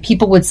 she's like,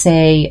 people would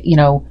say, you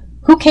know,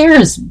 who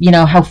cares, you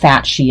know, how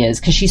fat she is,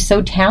 because she's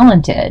so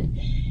talented.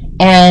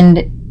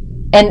 And,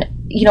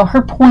 you know,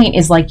 her point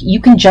is like,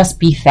 you can just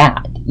be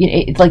fat.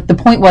 Like the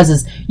point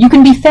is you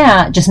can be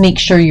fat, just make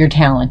sure you're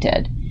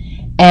talented.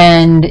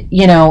 And,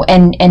 you know,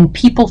 and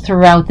people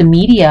throughout the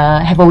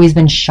media have always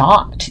been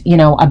shocked, you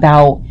know,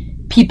 about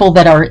people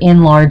that are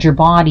in larger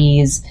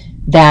bodies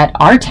that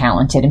are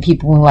talented, and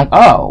people were like,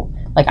 oh,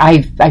 like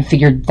I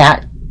figured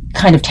that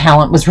kind of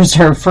talent was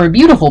reserved for a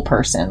beautiful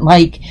person,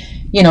 like,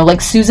 you know,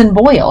 like Susan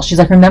Boyle. She's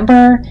like,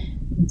 remember,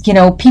 you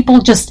know, people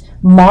just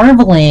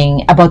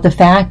marveling about the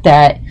fact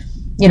that,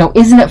 you know,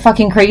 isn't it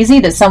fucking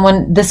crazy that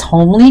someone this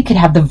homely could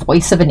have the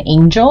voice of an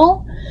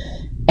angel?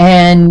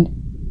 And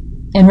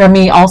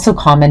Remy also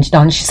commented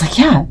on it. She's like,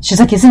 yeah, she's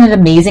like, isn't it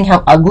amazing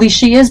how ugly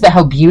she is, but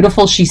how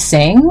beautiful she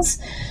sings?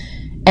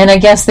 And I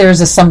guess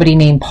there's somebody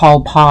named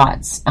Paul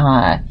Potts,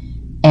 and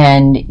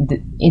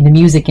in the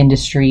music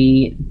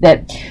industry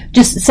that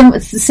just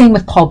it's the same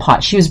with Paul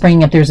Potts. She was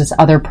bringing up, there's this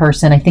other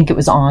person, I think it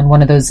was on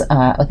one of those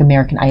like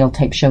American Idol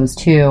type shows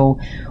too,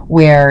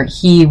 where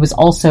he was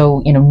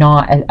also, you know,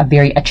 not a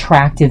very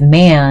attractive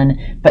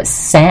man, but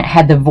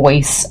had the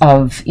voice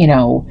of, you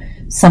know,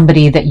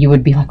 somebody that you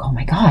would be like, oh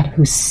my God,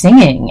 who's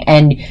singing?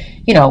 And,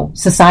 you know,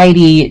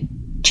 society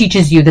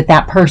teaches you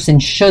that person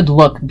should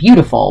look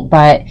beautiful,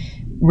 but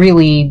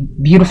really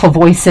beautiful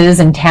voices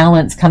and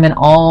talents come in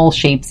all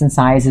shapes and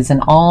sizes,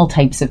 and all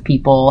types of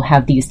people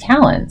have these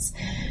talents.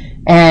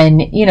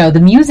 And, you know, the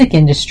music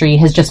industry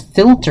has just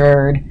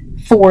filtered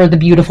for the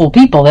beautiful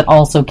people that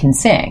also can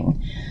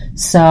sing.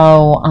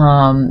 So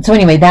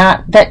anyway,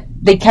 that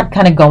they kept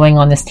kind of going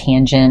on this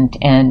tangent,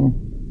 and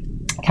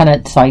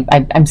so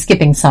I'm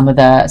skipping some of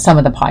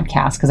the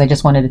podcasts because I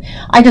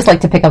just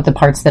like to pick out the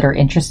parts that are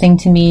interesting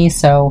to me.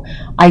 So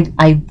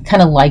I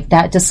kind of like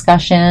that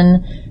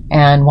discussion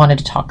and wanted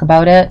to talk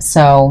about it.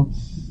 So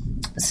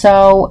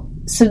then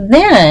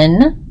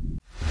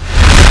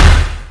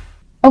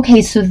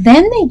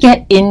they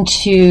get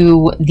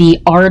into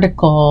the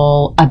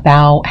article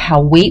about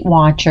how Weight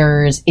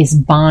Watchers is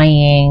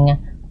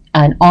buying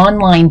an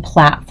online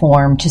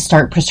platform to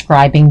start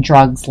prescribing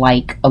drugs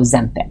like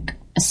Ozempic.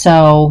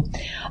 So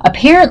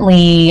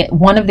apparently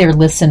one of their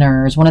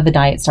listeners, one of the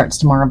Diet Starts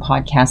Tomorrow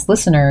podcast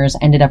listeners,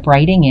 ended up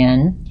writing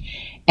in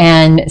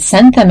and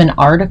sent them an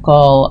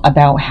article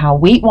about how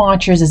Weight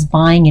Watchers is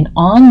buying an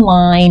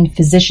online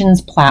physician's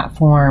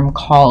platform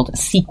called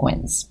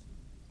Sequence,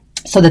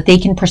 so that they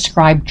can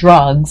prescribe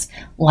drugs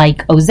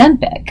like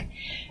Ozempic.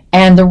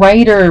 And the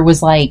writer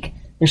was like,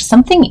 there's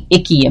something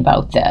icky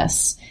about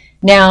this.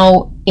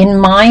 Now, in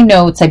my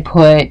notes I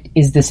put,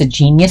 is this a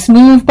genius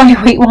move by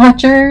Weight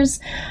Watchers?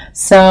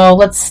 So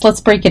let's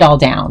break it all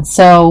down.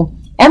 So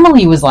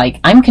Emily was like,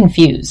 I'm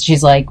confused.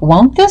 She's like,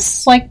 won't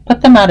this like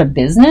put them out of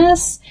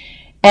business?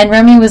 And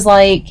Remy was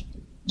like,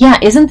 yeah,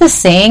 isn't this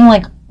saying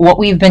like what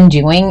we've been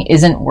doing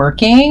isn't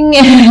working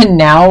and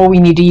now we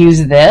need to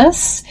use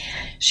this?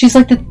 She's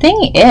like, the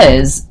thing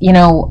is, you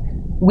know,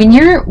 when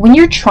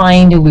you're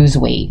trying to lose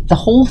weight, the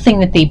whole thing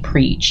that they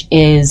preach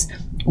is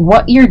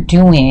what you're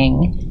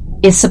doing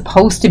is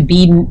supposed to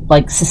be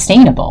like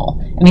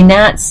sustainable. I mean,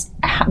 that's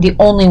the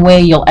only way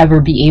you'll ever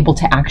be able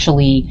to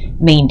actually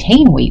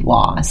maintain weight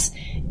loss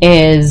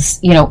is,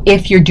 you know,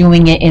 if you're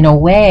doing it in a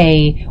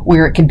way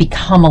where it can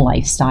become a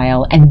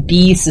lifestyle and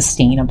be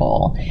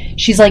sustainable.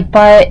 She's like,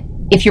 but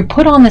if you're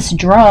put on this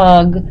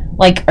drug,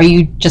 like, are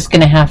you just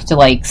going to have to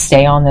like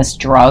stay on this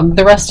drug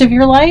the rest of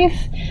your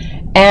life?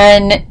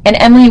 And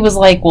Emily was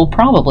like, well,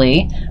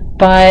 probably.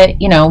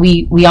 But, you know,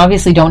 we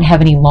obviously don't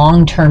have any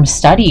long-term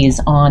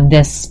studies on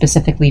this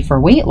specifically for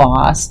weight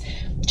loss.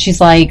 She's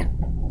like,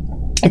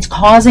 it's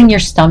causing your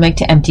stomach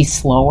to empty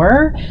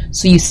slower,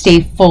 so you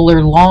stay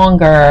fuller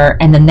longer,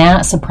 and then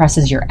that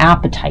suppresses your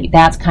appetite.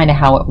 That's kind of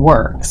how it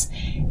works.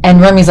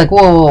 And Remy's like,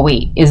 whoa,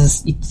 wait,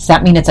 does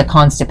that mean it's a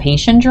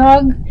constipation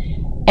drug?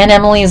 And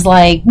Emily's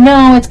like,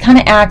 no, it kind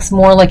of acts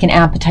more like an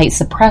appetite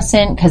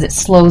suppressant because it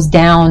slows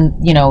down,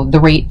 you know, the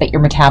rate that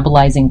you're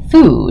metabolizing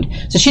food.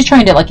 So she's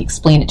trying to like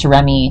explain it to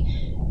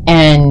Remy,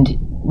 and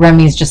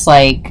Remy's just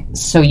like,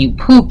 so you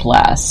poop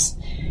less.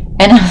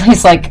 And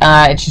Emily's like,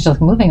 she's just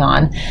like, moving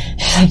on.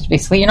 She's like,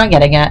 basically, you're not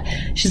getting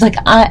it. She's like,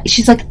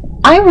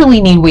 I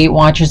really need Weight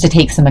Watchers to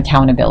take some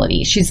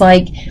accountability. She's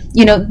like,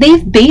 you know,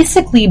 they've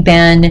basically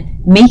been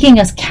making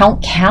us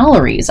count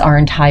calories our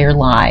entire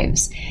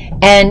lives.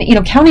 And, you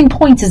know, counting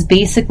points is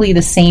basically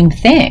the same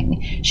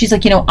thing. She's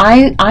like, you know,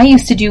 I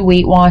used to do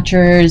Weight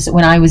Watchers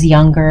when I was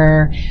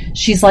younger.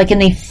 She's like,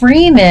 and they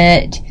frame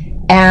it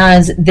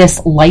as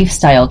this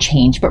lifestyle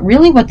change, but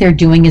really what they're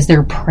doing is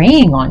they're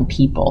preying on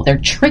people. They're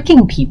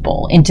tricking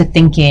people into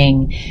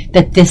thinking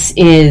that this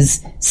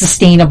is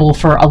sustainable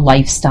for a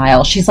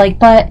lifestyle. She's like,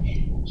 but,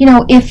 you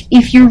know,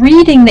 if you're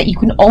reading that you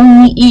can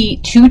only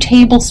eat 2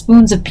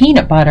 tablespoons of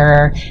peanut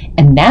butter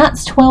and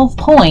that's 12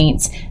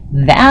 points,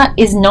 that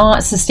is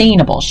not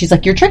sustainable. She's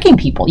like, you're tricking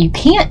people. You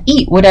can't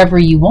eat whatever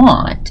you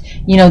want,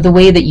 you know, the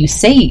way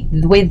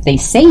that they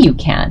say you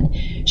can.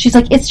 She's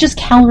like, it's just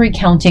calorie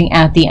counting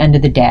at the end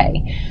of the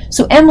day.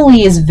 So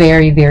Emily is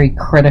very, very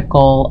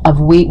critical of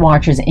Weight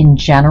Watchers in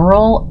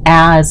general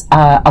as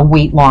a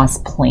weight loss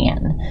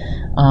plan.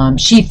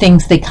 She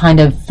thinks they kind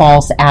of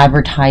false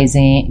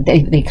advertising,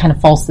 they kind of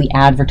falsely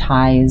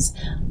advertise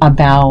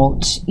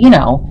about, you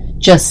know,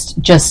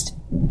 just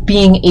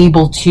being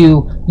able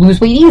to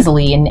lose weight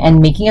easily and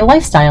making it a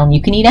lifestyle and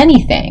you can eat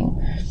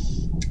anything.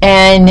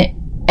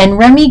 And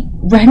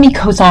Remy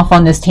goes off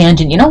on this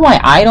tangent. You know why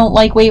I don't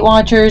like Weight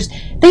Watchers?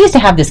 They used to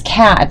have this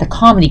cat at the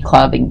comedy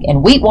club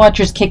and Weight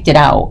Watchers kicked it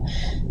out.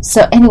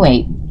 So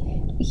anyway,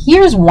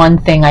 here's one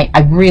thing I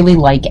really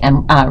like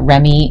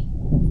Remy.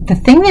 The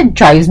thing that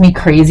drives me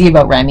crazy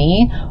about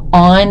Remy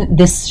on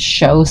this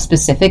show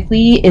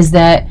specifically is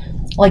that,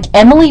 like,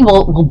 Emily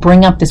will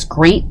bring up this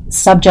great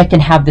subject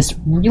and have this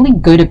really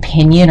good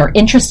opinion or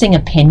interesting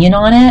opinion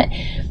on it,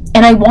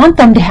 and I want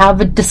them to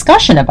have a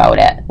discussion about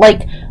it.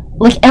 Like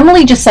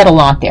Emily just said a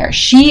lot there.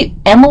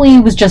 Emily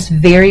was just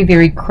very,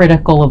 very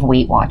critical of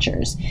Weight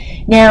Watchers.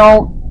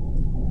 Now,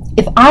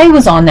 if I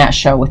was on that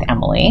show with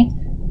Emily,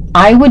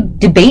 I would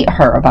debate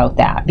her about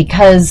that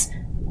because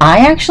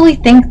I actually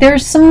think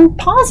there's some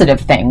positive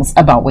things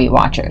about Weight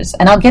Watchers,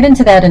 and I'll get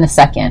into that in a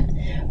second.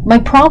 My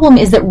problem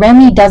is that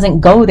Remy doesn't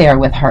go there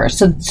with her.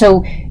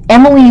 So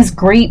Emily's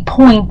great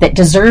point that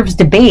deserves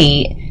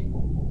debate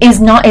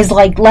is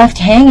like left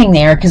hanging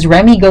there because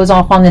Remy goes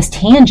off on this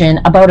tangent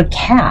about a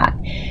cat.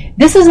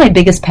 this is my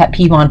biggest pet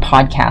peeve on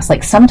podcasts.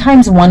 Like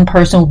sometimes one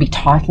person will be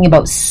talking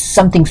about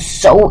something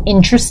so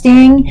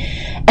interesting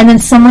and then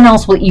someone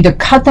else will either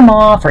cut them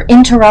off or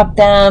interrupt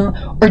them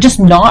or just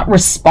not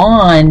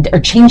respond or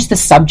change the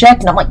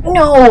subject. And I'm like,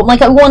 no,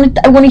 I want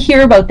to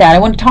hear about that. I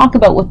want to talk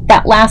about what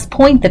that last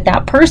point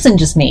that person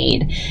just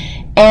made.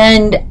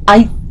 And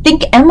I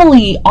think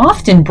Emily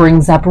often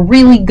brings up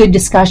really good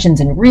discussions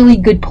and really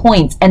good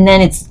points, and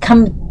then it's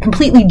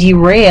completely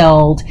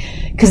derailed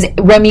because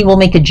Remy will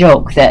make a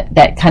joke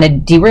that kind of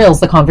derails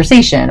the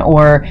conversation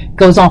or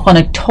goes off on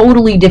a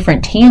totally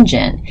different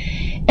tangent.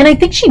 And I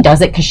think she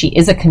does it because she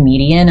is a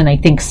comedian, and I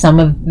think some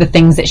of the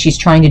things that she's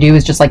trying to do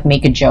is just like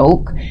make a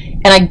joke.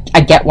 And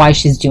I get why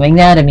she's doing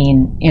that. I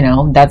mean,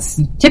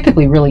 that's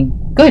typically really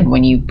good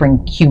when you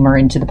bring humor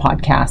into the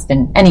podcast.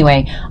 And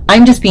anyway,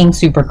 I'm just being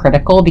super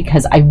critical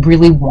because I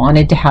really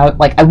wanted to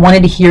I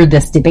wanted to hear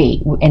this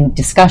debate and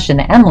discussion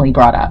that Emily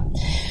brought up.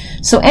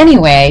 So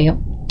anyway,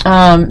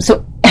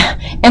 so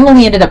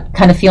Emily ended up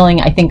kind of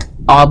feeling, I think,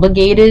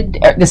 obligated.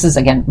 This is,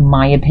 again,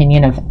 my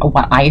opinion of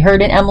what I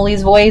heard in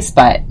Emily's voice,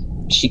 but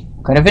she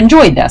could have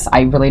enjoyed this.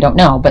 I really don't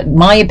know. But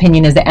my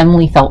opinion is that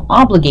Emily felt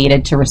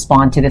obligated to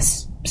respond to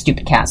this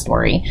stupid cat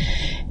story.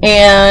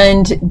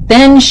 And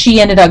then she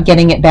ended up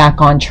getting it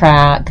back on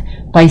track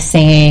by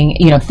saying,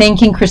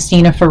 thanking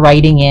Christina for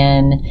writing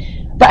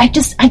in. But I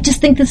just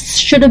think this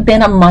should have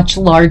been a much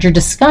larger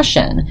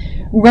discussion.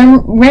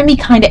 Remy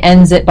kind of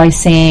ends it by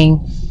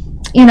saying,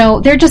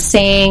 they're just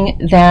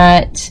saying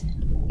that,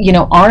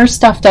 our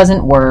stuff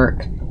doesn't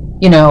work.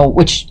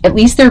 Which at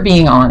least they're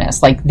being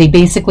honest. Like they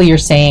basically are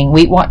saying,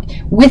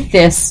 with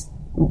this,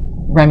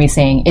 Remy's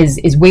saying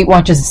is Weight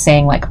Watchers is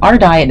saying like our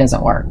diet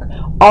doesn't work.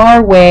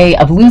 Our way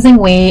of losing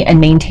weight and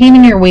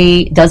maintaining your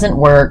weight doesn't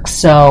work.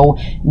 So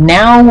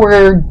now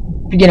we're,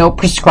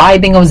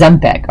 prescribing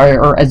Ozempic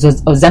or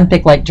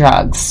Ozempic like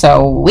drugs.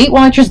 So Weight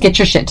Watchers, get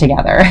your shit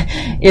together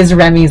is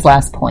Remy's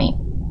last point.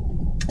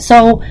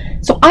 So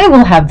I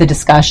will have the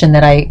discussion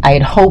that I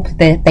had hoped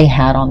that they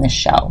had on this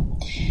show.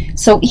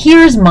 So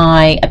here's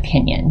my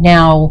opinion.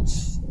 Now,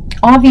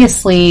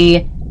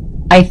 obviously,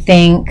 I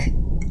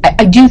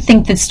do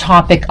think this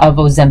topic of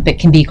Ozempic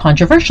can be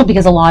controversial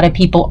because a lot of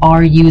people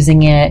are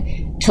using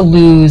it to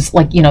lose,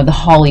 the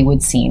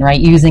Hollywood scene, right?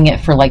 Using it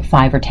for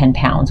 5 or 10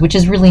 pounds, which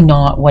is really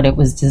not what it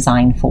was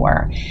designed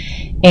for.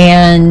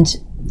 And,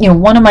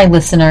 one of my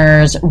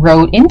listeners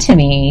wrote into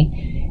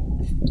me,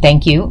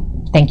 thank you,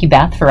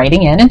 Beth, for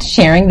writing in and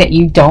sharing that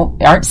you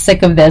aren't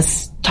sick of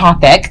this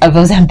topic of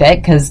Ozempic,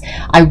 because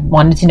I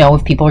wanted to know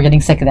if people are getting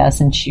sick of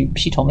this, and she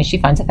told me she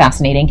finds it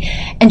fascinating.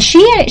 And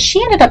she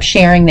ended up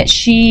sharing that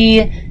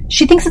she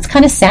thinks it's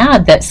kind of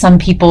sad that some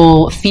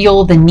people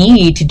feel the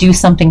need to do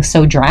something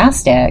so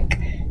drastic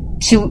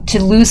to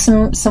lose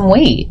some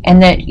weight,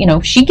 and that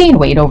she gained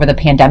weight over the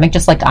pandemic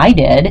just like I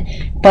did,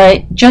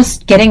 but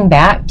just getting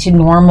back to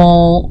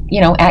normal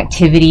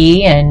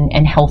activity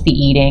and healthy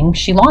eating,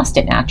 she lost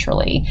it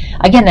naturally.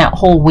 Again, that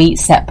whole weight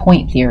set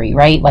point theory,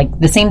 right? Like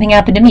the same thing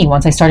happened to me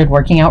once I started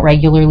working out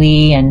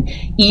regularly and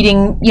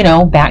eating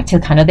back to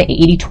kind of the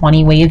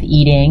 80-20 way of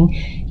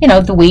eating.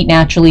 The weight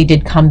naturally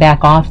did come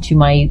back off to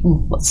my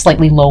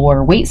slightly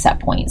lower weight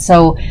set point.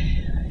 So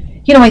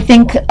I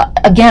think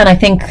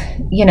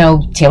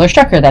Taylor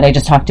Strucker that I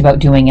just talked about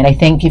doing it, I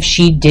think if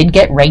she did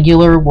get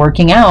regular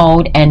working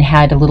out and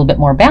had a little bit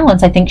more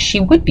balance, I think she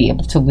would be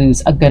able to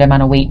lose a good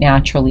amount of weight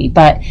naturally.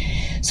 But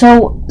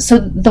so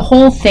the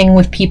whole thing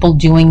with people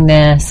doing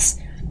this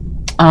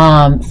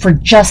for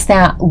just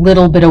that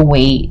little bit of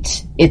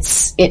weight, it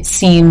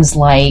seems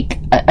like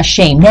a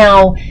shame.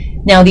 Now,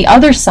 the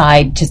other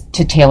side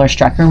to Taylor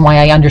Strucker, and why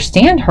I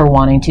understand her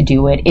wanting to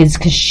do it, is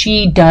because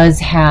she does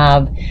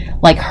have,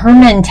 her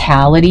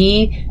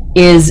mentality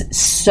is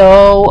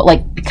so,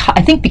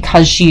 I think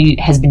because she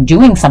has been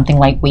doing something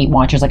like Weight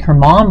Watchers, her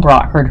mom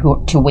brought her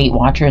to Weight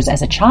Watchers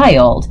as a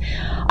child,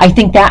 I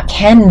think that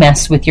can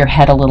mess with your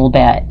head a little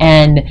bit.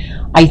 And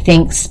I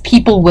think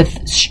people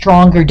with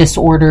stronger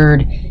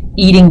disordered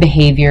eating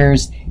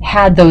behaviors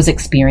had those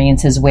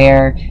experiences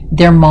where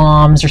their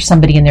moms or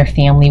somebody in their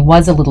family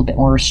was a little bit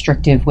more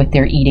restrictive with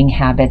their eating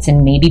habits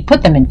and maybe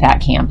put them in fat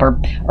camp or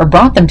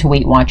brought them to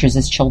Weight Watchers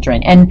as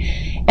children. And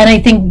I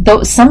think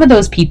some of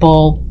those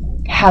people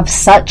have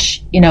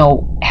such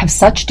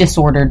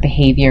disordered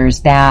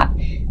behaviors that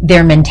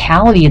their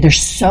mentality, they're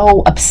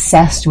so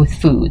obsessed with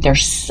food. They're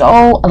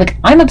so,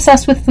 I'm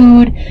obsessed with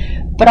food,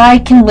 but I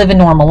can live a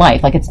normal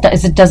life.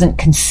 It doesn't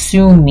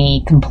consume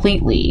me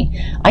completely.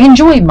 I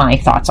enjoy my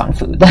thoughts on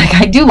food.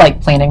 I do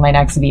like planning my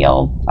next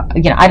meal.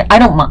 I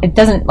don't mind. It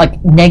doesn't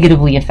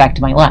negatively affect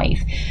my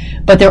life.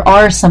 But there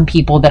are some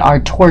people that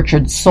are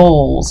tortured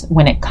souls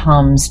when it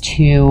comes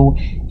to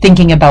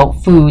thinking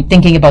about food,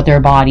 thinking about their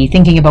body,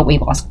 thinking about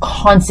weight loss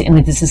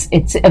constantly.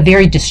 It's a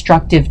very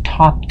destructive,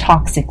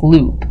 toxic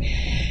loop.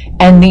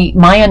 And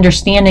my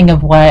understanding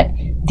of what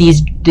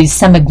these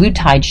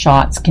semaglutide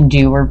shots can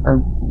do,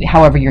 or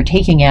however you're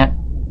taking it,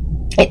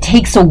 it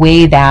takes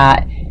away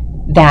that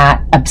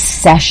that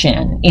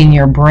obsession in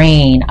your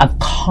brain of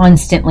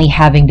constantly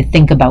having to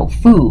think about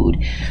food.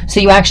 So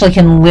you actually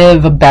can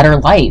live a better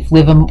life,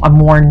 live a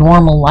more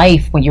normal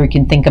life when you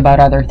can think about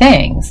other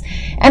things.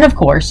 And of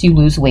course you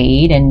lose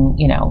weight, and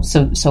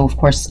so of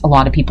course a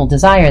lot of people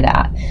desire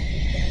that.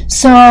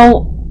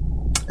 So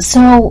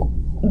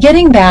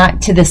getting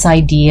back to this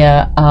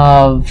idea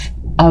of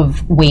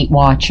Weight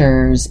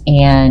Watchers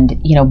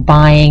and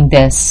buying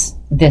this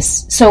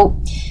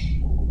so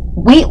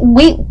weight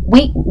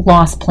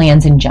loss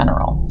plans in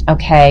general.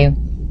 Okay,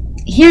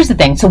 here's the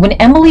thing. So when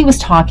Emily was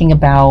talking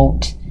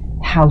about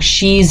how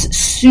she's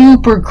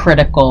super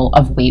critical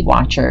of Weight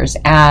Watchers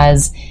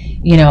as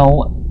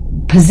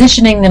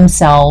positioning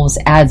themselves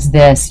as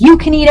this you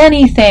can eat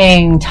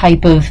anything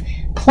type of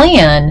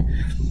plan,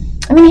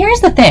 I mean,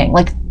 here's the thing.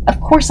 Like, of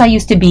course I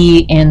used to be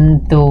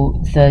in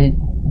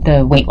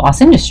the weight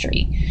loss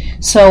industry.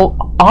 So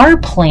our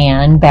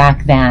plan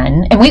back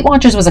then, and Weight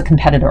Watchers was a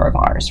competitor of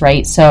ours,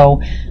 right?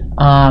 So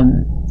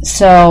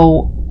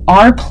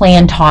our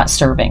plan taught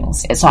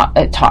servings.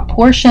 It taught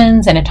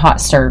portions and it taught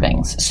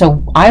servings.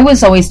 So I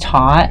was always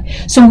taught,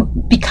 so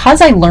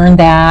because I learned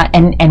that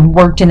and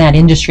worked in that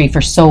industry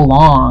for so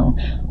long,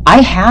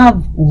 I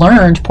have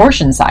learned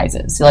portion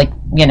sizes, like,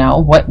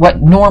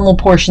 what normal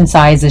portion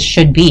sizes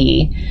should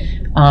be.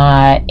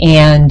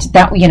 And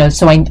that,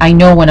 so I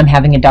know when I'm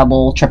having a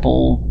double,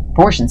 triple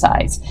portion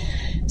size.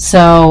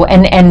 So,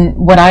 and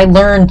what I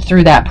learned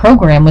through that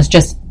program was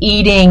just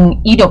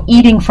eating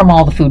from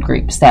all the food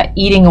groups, that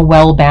eating a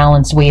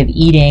well-balanced way of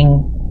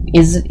eting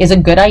is a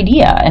good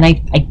idea. And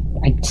I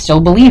still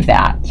believe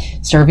that.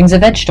 Servings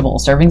of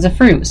vegetables, servings of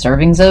fruit,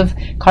 servings of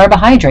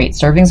carbohydrates,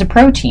 servings of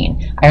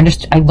protein. I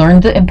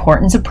learned the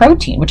importance of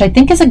protein, which I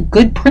think is a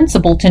good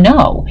principle to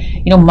know.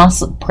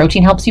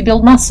 Protein helps you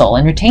build muscle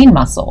and retain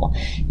muscle.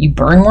 You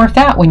burn more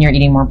fat when you're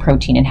eating more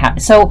protein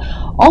and so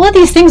all of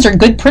these things are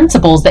good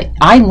principles that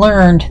I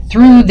learned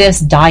through this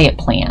diet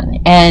plan.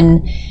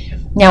 And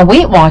now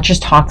Weight Watchers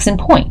talks in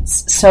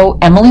points. So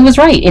Emily was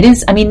right. It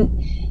is,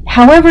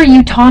 however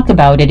you talk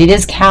about it, it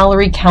is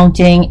calorie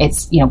counting.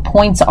 It's,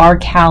 points are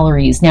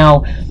calories.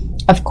 Now,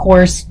 of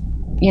course,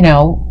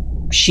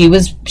 she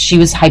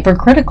was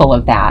hypercritical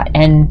of that.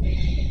 And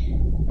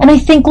I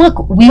think,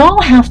 look, we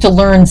all have to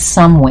learn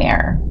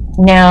somewhere.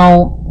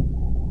 Now,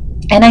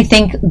 and I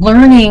think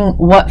learning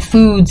what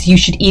foods you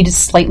should eat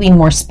slightly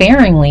more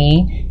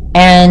sparingly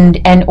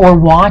or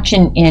watch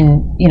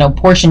in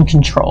portion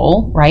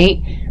control,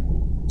 right?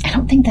 I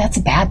don't think that's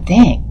a bad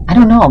thing. I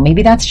don't know.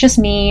 Maybe that's just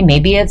me.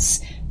 Maybe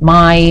it's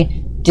my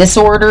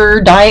disorder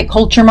diet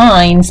culture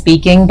mind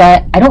speaking,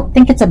 but I don't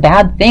think it's a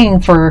bad thing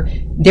for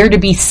there to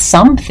be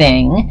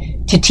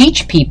something to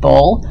teach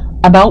people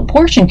about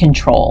portion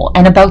control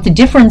and about the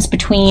difference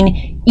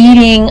between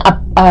eating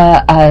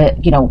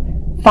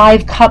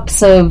 5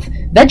 cups of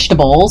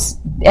vegetables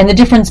and the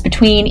difference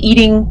between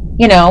eating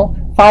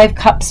 5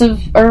 cups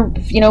of, or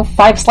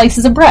 5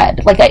 slices of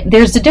bread. Like,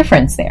 there's a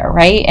difference there,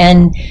 right?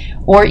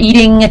 Or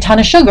eating a ton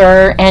of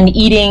sugar and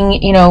eating,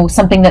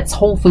 something that's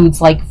whole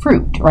foods like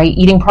fruit, right?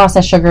 Eating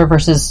processed sugar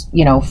versus,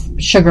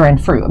 sugar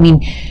and fruit. I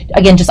mean,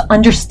 again, just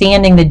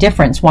understanding the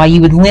difference, why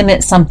you would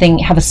limit something,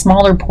 have a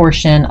smaller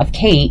portion of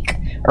cake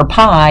or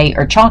pie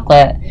or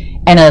chocolate,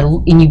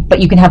 but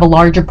you can have a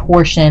larger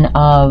portion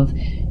of,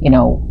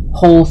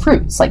 whole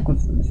fruits like,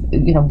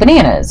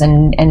 bananas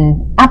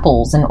and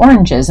apples and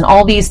oranges and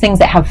all these things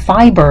that have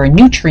fiber and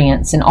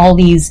nutrients and all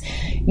these,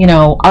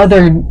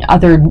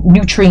 other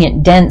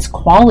nutrient dense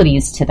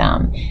qualities to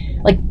them.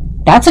 Like,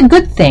 that's a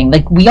good thing.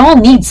 Like, we all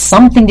need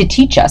something to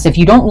teach us. If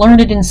you don't learn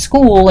it in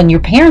school and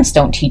your parents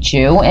don't teach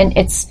you, and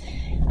it's,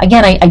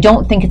 again, I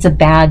don't think it's a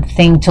bad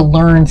thing to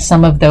learn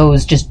some of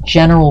those just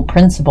general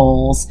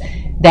principles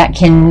that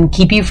can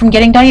keep you from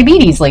getting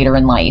diabetes later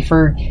in life,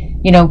 or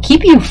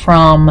keep you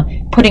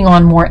from putting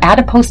on more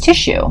adipose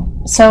tissue.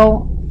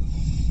 So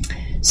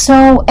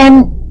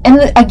and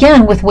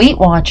again, with Weight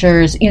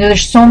Watchers,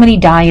 there's so many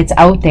diets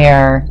out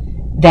there,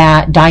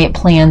 diet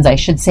plans, I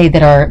should say,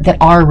 that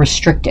are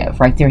restrictive,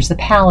 right? There's the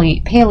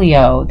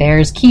paleo,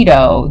 there's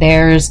keto,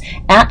 there's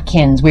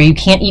Atkins, where you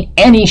can't eat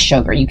any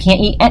sugar, you can't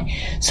eat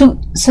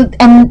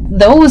and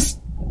those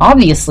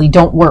obviously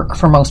don't work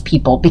for most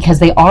people because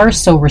they are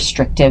so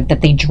restrictive that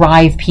they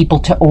drive people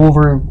to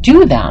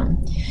overdo them.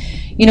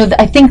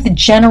 I think the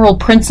general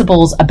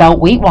principles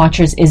about Weight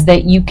Watchers is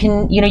that you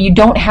can, you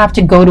don't have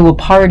to go to a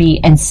party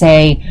and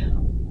say,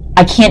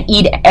 I can't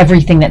eat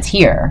everything that's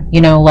here.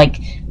 Like,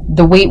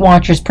 the Weight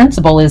Watchers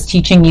principle is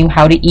teaching you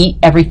how to eat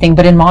everything,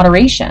 but in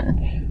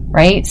moderation,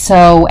 right?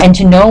 So, and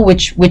to know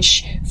which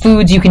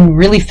foods you can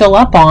really fill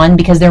up on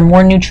because they're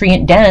more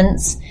nutrient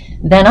dense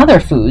than other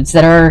foods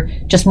that are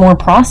just more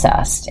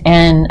processed.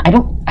 And I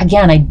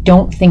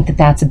don't think that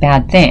that's a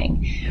bad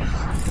thing.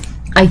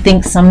 I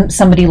think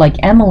somebody like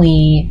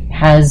Emily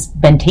has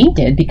been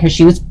tainted because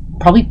she was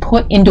probably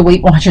put into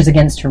Weight Watchers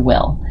against her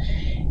will.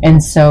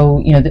 And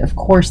so, of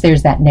course,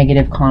 there's that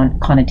negative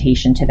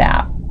connotation to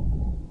that.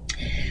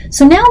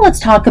 So now let's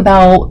talk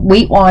about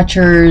Weight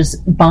Watchers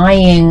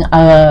buying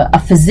a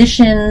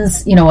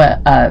physician's,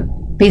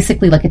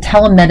 basically like a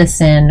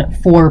telemedicine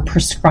for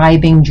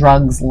prescribing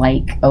drugs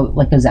like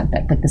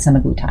Ozempic, like the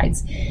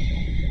semaglutides.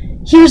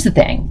 Here's the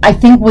thing. I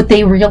think what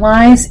they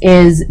realize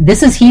is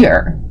this is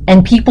here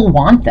and people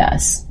want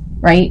this,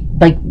 right?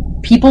 Like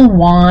people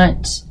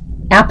want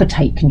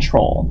appetite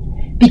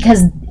control,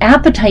 because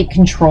appetite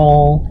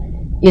control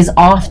is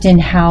often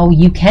how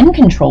you can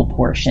control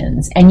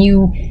portions and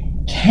you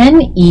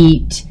can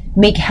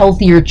make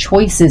healthier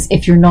choices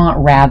if you're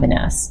not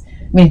ravenous.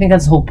 I mean, I think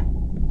that's the whole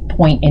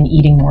point in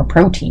eating more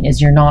protein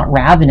is you're not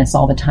ravenous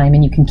all the time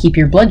and you can keep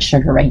your blood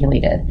sugar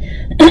regulated.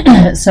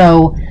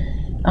 So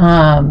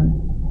I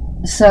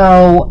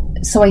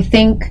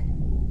think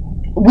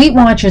Weight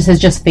Watchers has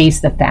just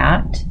faced the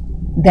fact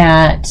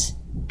that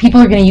people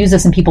are going to use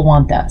this and people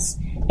want this.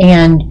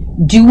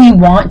 And do we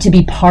want to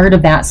be part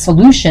of that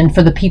solution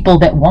for the people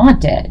that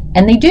want it?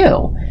 And they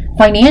do.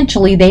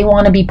 Financially, they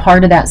want to be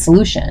part of that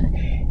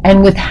solution.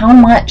 And with how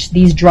much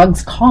these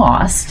drugs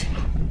cost,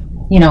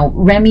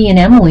 Remy and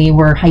Emily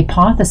were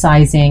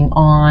hypothesizing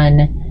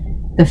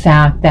on the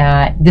fact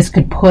that this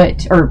could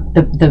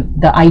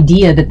the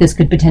idea that this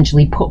could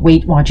potentially put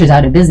Weight Watchers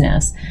out of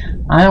business.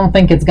 I don't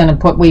think it's going to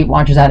put Weight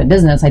Watchers out of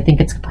business. I think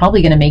it's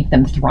probably going to make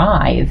them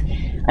thrive.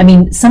 I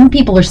mean, some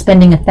people are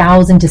spending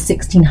 $1,000 to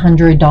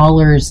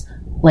 $1,600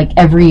 like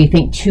every,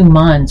 2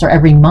 months or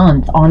every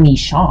month on these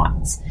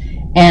shots.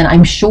 And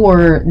I'm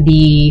sure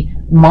the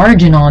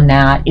margin on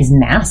that is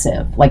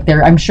massive.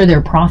 I'm sure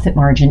their profit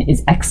margin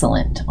is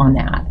excellent on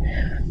that.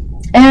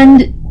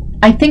 And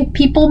I think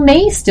people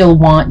may still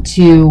want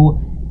to,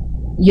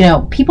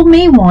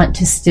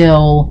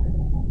 still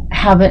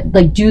have it,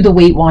 do the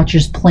Weight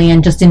Watchers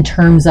plan just in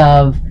terms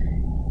of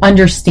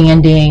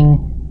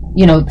understanding,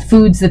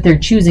 foods that they're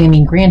choosing. I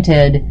mean,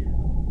 granted,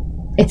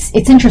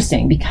 it's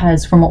interesting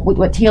because from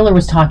what Taylor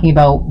was talking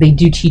about, they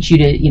do teach you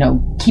to,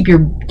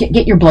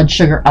 get your blood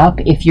sugar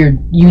up if you're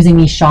using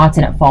these shots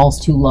and it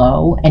falls too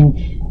low, and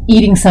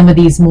eating some of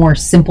these more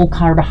simple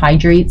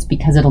carbohydrates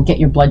because it'll get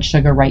your blood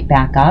sugar right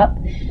back up.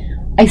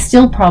 I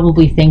still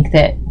probably think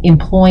that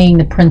employing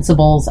the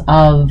principles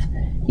of,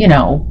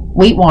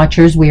 Weight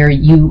Watchers where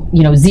you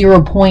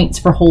 0 points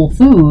for whole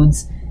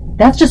foods,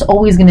 that's just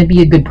always going to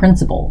be a good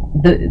principle.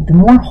 The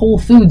more whole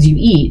foods you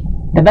eat,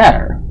 the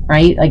better,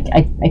 right?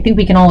 I think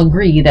we can all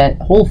agree that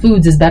whole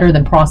foods is better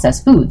than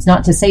processed foods.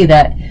 Not to say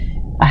that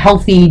a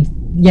healthy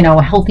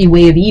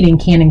way of eating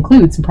can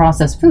include some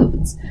processed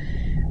foods.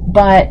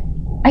 But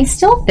I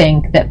still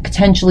think that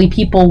potentially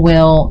people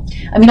will,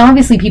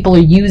 obviously people are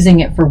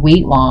using it for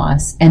weight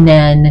loss, and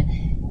then,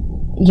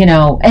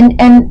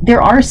 and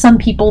there are some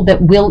people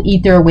that will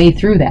eat their way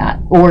through that,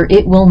 or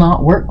it will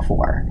not work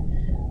for.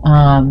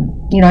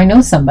 I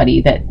know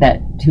somebody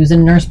that who's a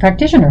nurse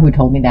practitioner who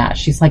told me that.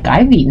 She's like,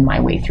 I've eaten my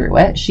way through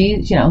it. She,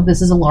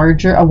 this is a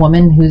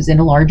woman who's in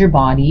a larger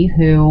body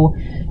who,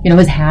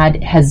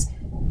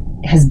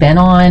 has been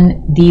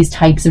on these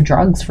types of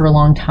drugs for a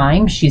long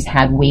time. She's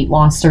had weight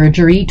loss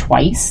surgery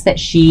twice that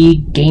she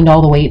gained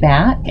all the weight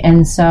back.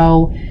 And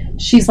so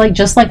she's like,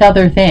 just like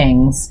other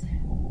things,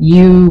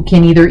 you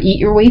can either eat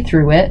your way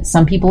through it.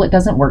 Some people it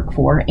doesn't work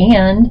for.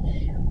 And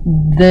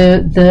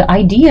the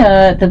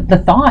idea,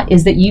 the thought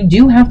is that you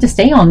do have to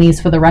stay on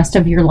these for the rest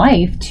of your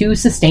life to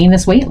sustain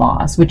this weight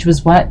loss, which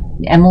was what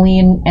Emily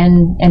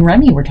and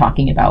Remy were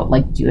talking about.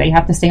 Do they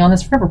have to stay on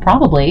this forever?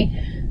 Probably.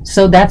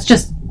 So that's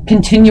just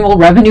continual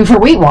revenue for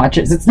Weight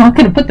Watchers. It's not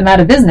going to put them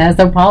out of business.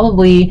 They'll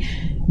probably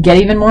get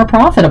even more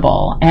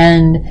profitable.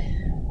 And,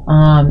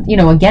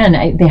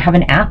 again, they have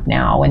an app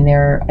now, and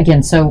they're,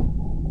 again, so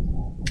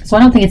I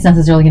don't think it's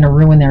necessarily going to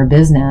ruin their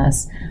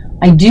business.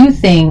 I do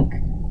think,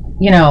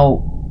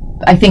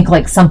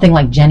 something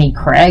like Jenny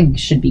Craig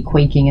should be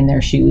quaking in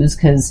their shoes,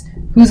 because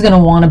who's going to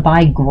want to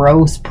buy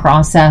gross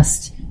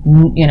processed,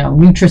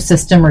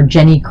 Nutrisystem or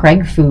Jenny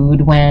Craig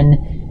food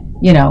when,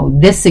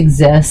 this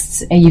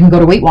exists, and you can go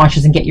to Weight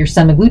Watchers and get your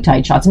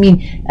semaglutide shots.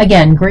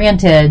 Again,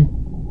 granted,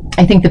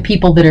 I think the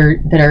people that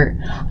are,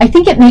 I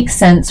think it makes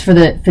sense for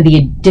the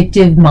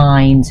addictive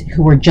minds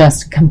who are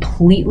just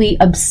completely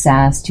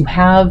obsessed, who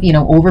have,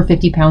 over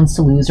 50 pounds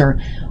to lose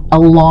or a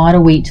lot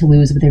of weight to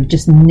lose, but they've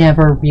just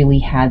never really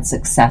had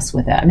success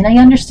with it. I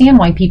understand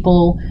why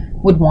people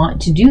would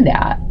want to do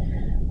that.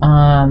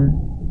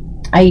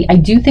 I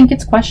do think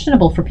it's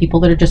questionable for people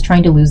that are just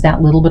trying to lose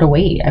that little bit of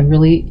weight. I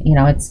really,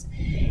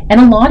 and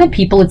a lot of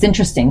people, it's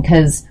interesting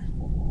because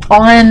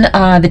on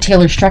the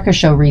Taylor Strecker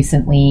show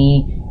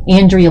recently,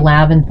 Andrea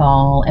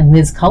Laventhal and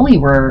Liz Cully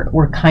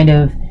were kind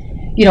of,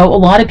 a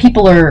lot of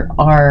people are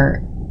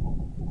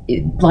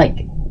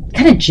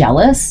kind of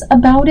jealous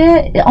about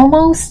it,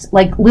 almost.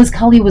 Liz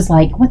Cully was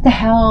like, what the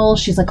hell?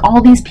 She's like,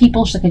 all these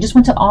people, she's like, I just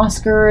went to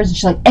Oscars, and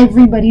she's like,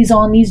 everybody's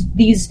on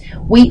these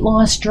weight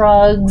loss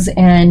drugs,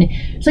 and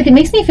she's like, it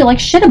makes me feel like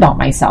shit about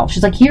myself.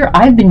 She's like, here,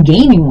 I've been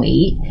gaining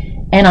weight,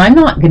 and I'm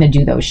not going to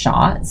do those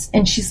shots.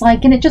 And she's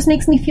like, and it just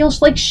makes me feel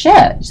like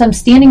shit. So I'm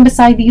standing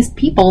beside these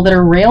people that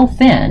are rail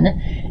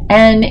thin,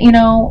 and,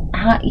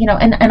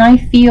 and I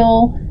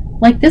feel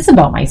like this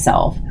about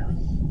myself.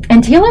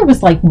 And Taylor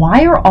was like,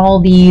 why are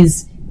all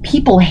these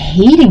people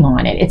hating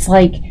on it? It's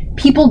like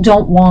people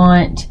don't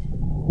want,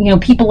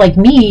 people like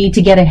me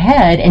to get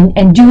ahead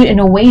and do it in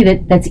a way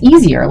that's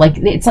easier. Like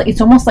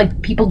it's almost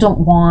like people don't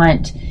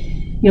want,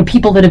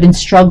 people that have been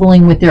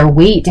struggling with their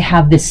weight to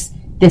have this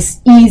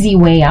easy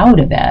way out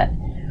of it.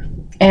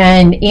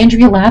 And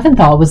Andrea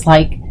Laventhal was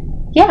like,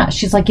 yeah,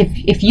 she's like,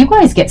 if you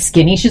guys get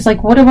skinny, she's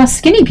like, what do us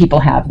skinny people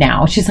have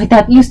now? She's like,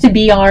 that used to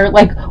be our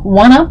like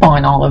one up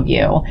on all of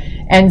you.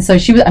 And so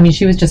she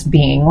was just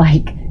being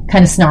like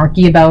kind of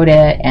snarky about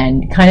it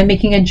and kind of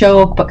making a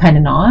joke, but kind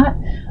of not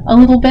a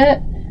little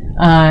bit.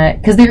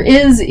 Because there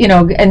is,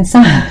 and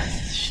some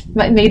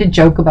made a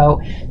joke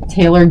about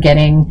Taylor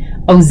getting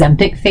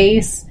Ozempic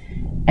face.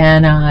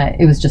 And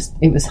it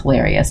was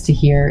hilarious to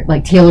hear.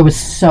 Like, Taylor was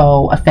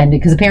so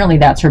offended because apparently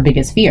that's her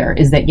biggest fear,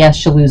 is that, yes,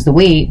 she'll lose the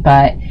weight,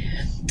 but...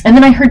 And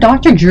then I heard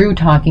Dr. Drew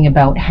talking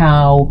about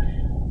how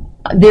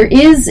there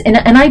is... And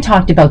I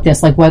talked about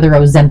this, like whether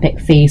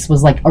Ozempic face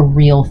was like a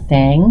real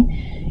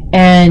thing.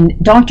 And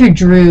Dr.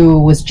 Drew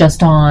was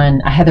just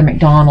on a Heather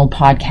McDonald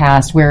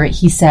podcast where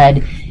he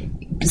said...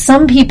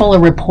 Some people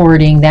are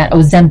reporting that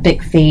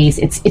Ozempic face,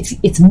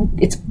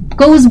 it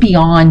goes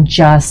beyond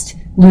just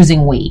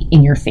losing weight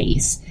in your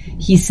face.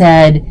 He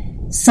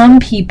said some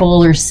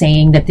people are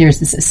saying that there's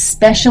this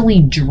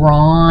especially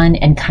drawn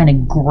and kind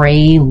of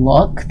gray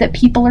look that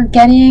people are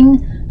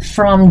getting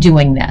from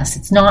doing this.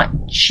 It's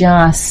not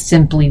just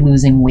simply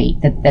losing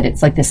weight, that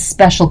it's like this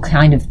special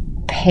kind of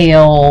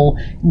pale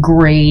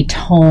gray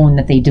tone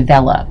that they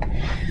develop.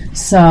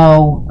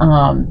 So,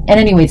 and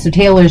anyway, so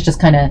Taylor's just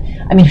kind of,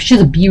 she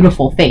has a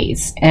beautiful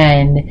face,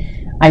 and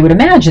I would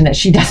imagine that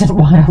she doesn't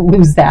want to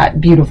lose that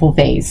beautiful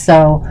face.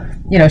 So,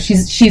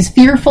 she's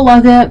fearful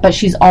of it, but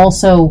she's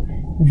also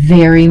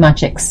very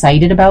much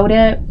excited about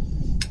it.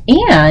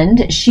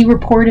 And she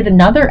reported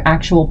another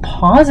actual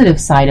positive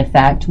side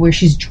effect where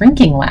she's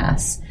drinking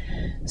less.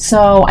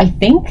 So I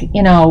think,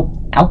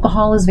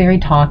 alcohol is very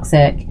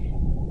toxic.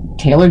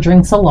 Taylor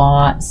drinks a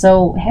lot.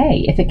 So,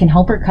 hey, if it can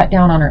help her cut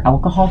down on her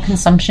alcohol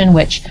consumption,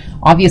 which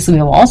obviously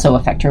will also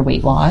affect her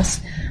weight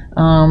loss,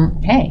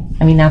 hey,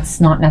 that's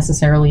not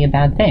necessarily a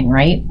bad thing,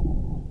 right?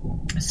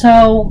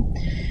 So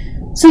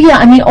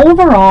yeah,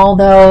 overall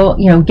though,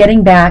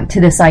 getting back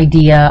to this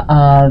idea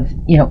of,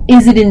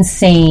 is it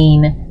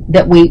insane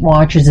that Weight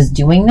Watchers is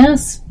doing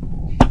this?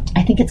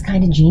 I think it's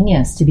kind of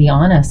genius, to be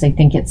honest. I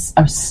think it's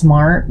a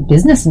smart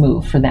business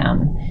move for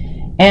them.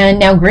 And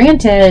now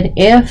granted,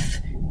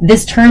 if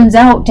this turns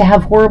out to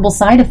have horrible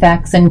side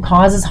effects and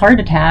causes heart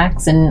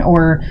attacks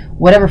or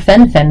whatever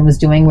Fen was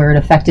doing where it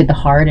affected the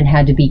heart and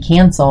had to be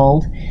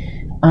canceled,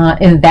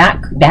 and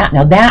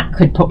that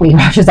could put Weight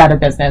Watchers out of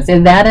business.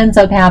 If that ends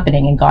up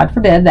happening, and God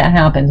forbid that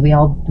happens, we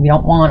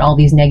don't want all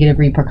these negative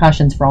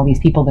repercussions for all these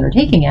people that are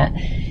taking it.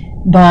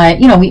 But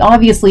we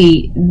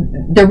obviously,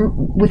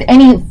 with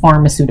any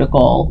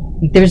pharmaceutical,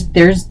 there's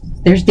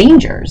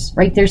dangers,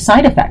 right? There's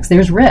side effects,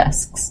 there's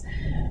risks.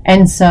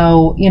 And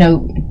so,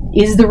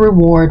 is the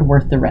reward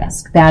worth the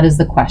risk? That is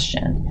the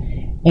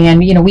question. And,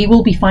 we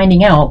will be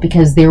finding out,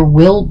 because there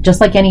will, just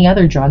like any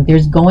other drug,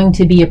 there's going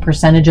to be a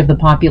percentage of the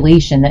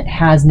population that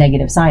has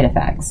negative side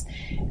effects.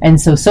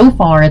 And so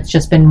far, it's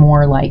just been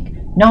more like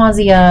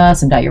nausea,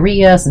 some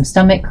diarrhea, some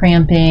stomach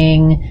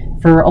cramping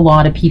for a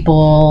lot of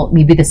people,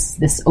 maybe this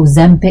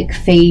Ozempic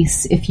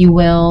face, if you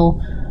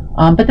will.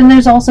 But then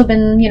there's also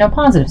been,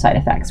 positive side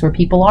effects where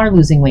people are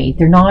losing weight.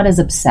 They're not as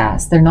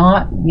obsessed. They're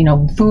not,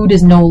 food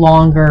is no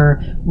longer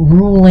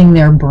ruling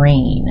their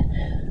brain.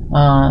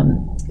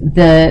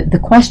 The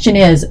question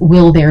is,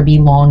 will there be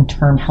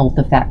long-term health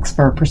effects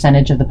for a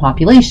percentage of the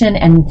population?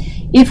 And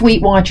if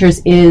Weight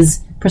Watchers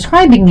is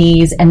prescribing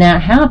these and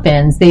that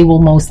happens, they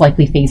will most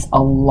likely face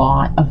a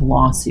lot of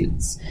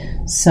lawsuits.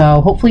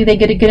 So hopefully they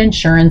get a good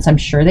insurance. I'm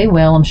sure they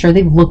will. I'm sure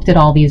they've looked at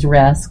all these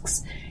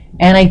risks.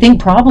 And I think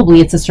probably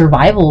it's a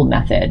survival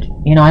method.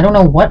 I don't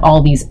know what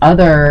all these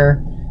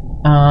other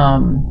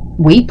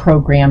weight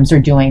programs are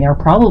doing. They're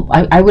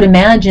probably, I would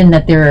imagine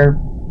that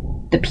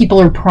people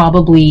are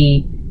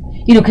probably,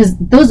 because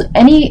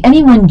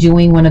anyone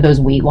doing one of those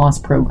weight loss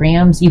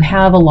programs, you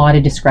have a lot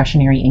of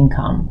discretionary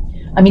income.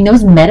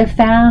 Those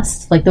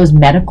MediFast, like those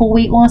medical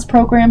weight loss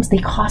programs, they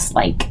cost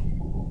like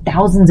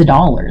thousands of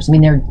dollars.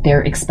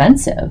 They're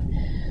expensive.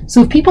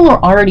 So if people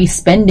are already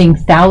spending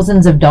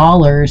thousands of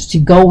dollars to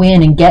go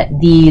in and get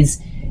these,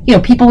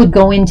 people would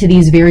go into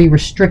these very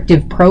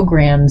restrictive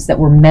programs that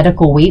were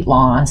medical weight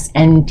loss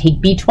and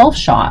take B12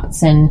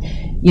 shots and,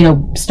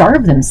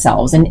 starve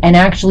themselves and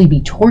actually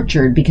be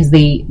tortured because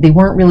they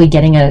weren't really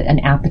getting an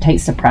appetite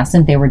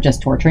suppressant. They were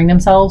just torturing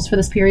themselves for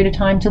this period of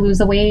time to lose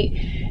the weight.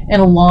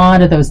 And a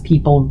lot of those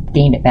people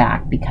gained it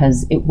back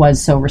because it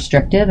was so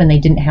restrictive and they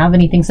didn't have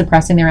anything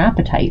suppressing their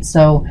appetite.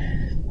 So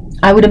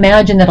I would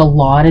imagine that a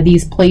lot of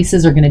these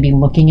places are going to be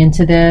looking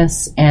into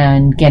this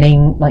and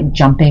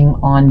jumping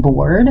on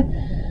board.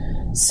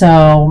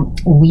 So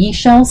we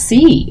shall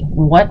see.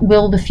 What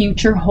will the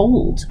future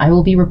hold? I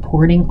will be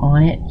reporting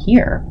on it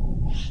here.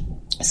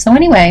 So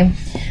anyway,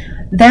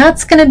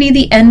 that's going to be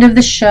the end of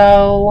the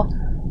show.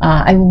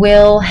 I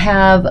will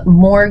have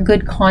more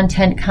good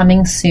content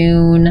coming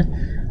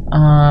soon.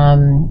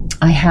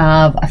 I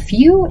have a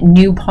few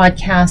new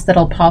podcasts that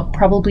I'll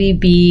probably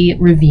be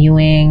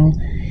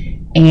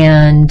reviewing.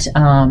 And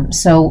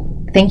so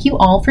thank you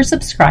all for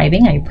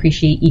subscribing. I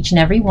appreciate each and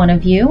every one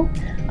of you.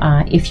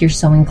 If you're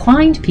so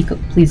inclined,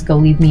 please go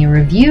leave me a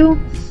review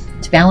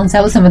to balance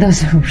out some of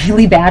those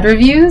really bad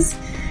reviews.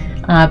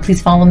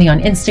 Please follow me on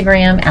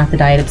Instagram at the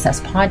Diet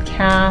Obsessed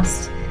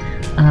Podcast.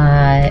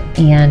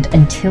 And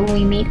until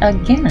we meet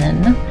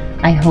again,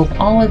 I hope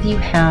all of you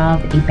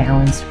have a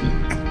balanced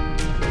week.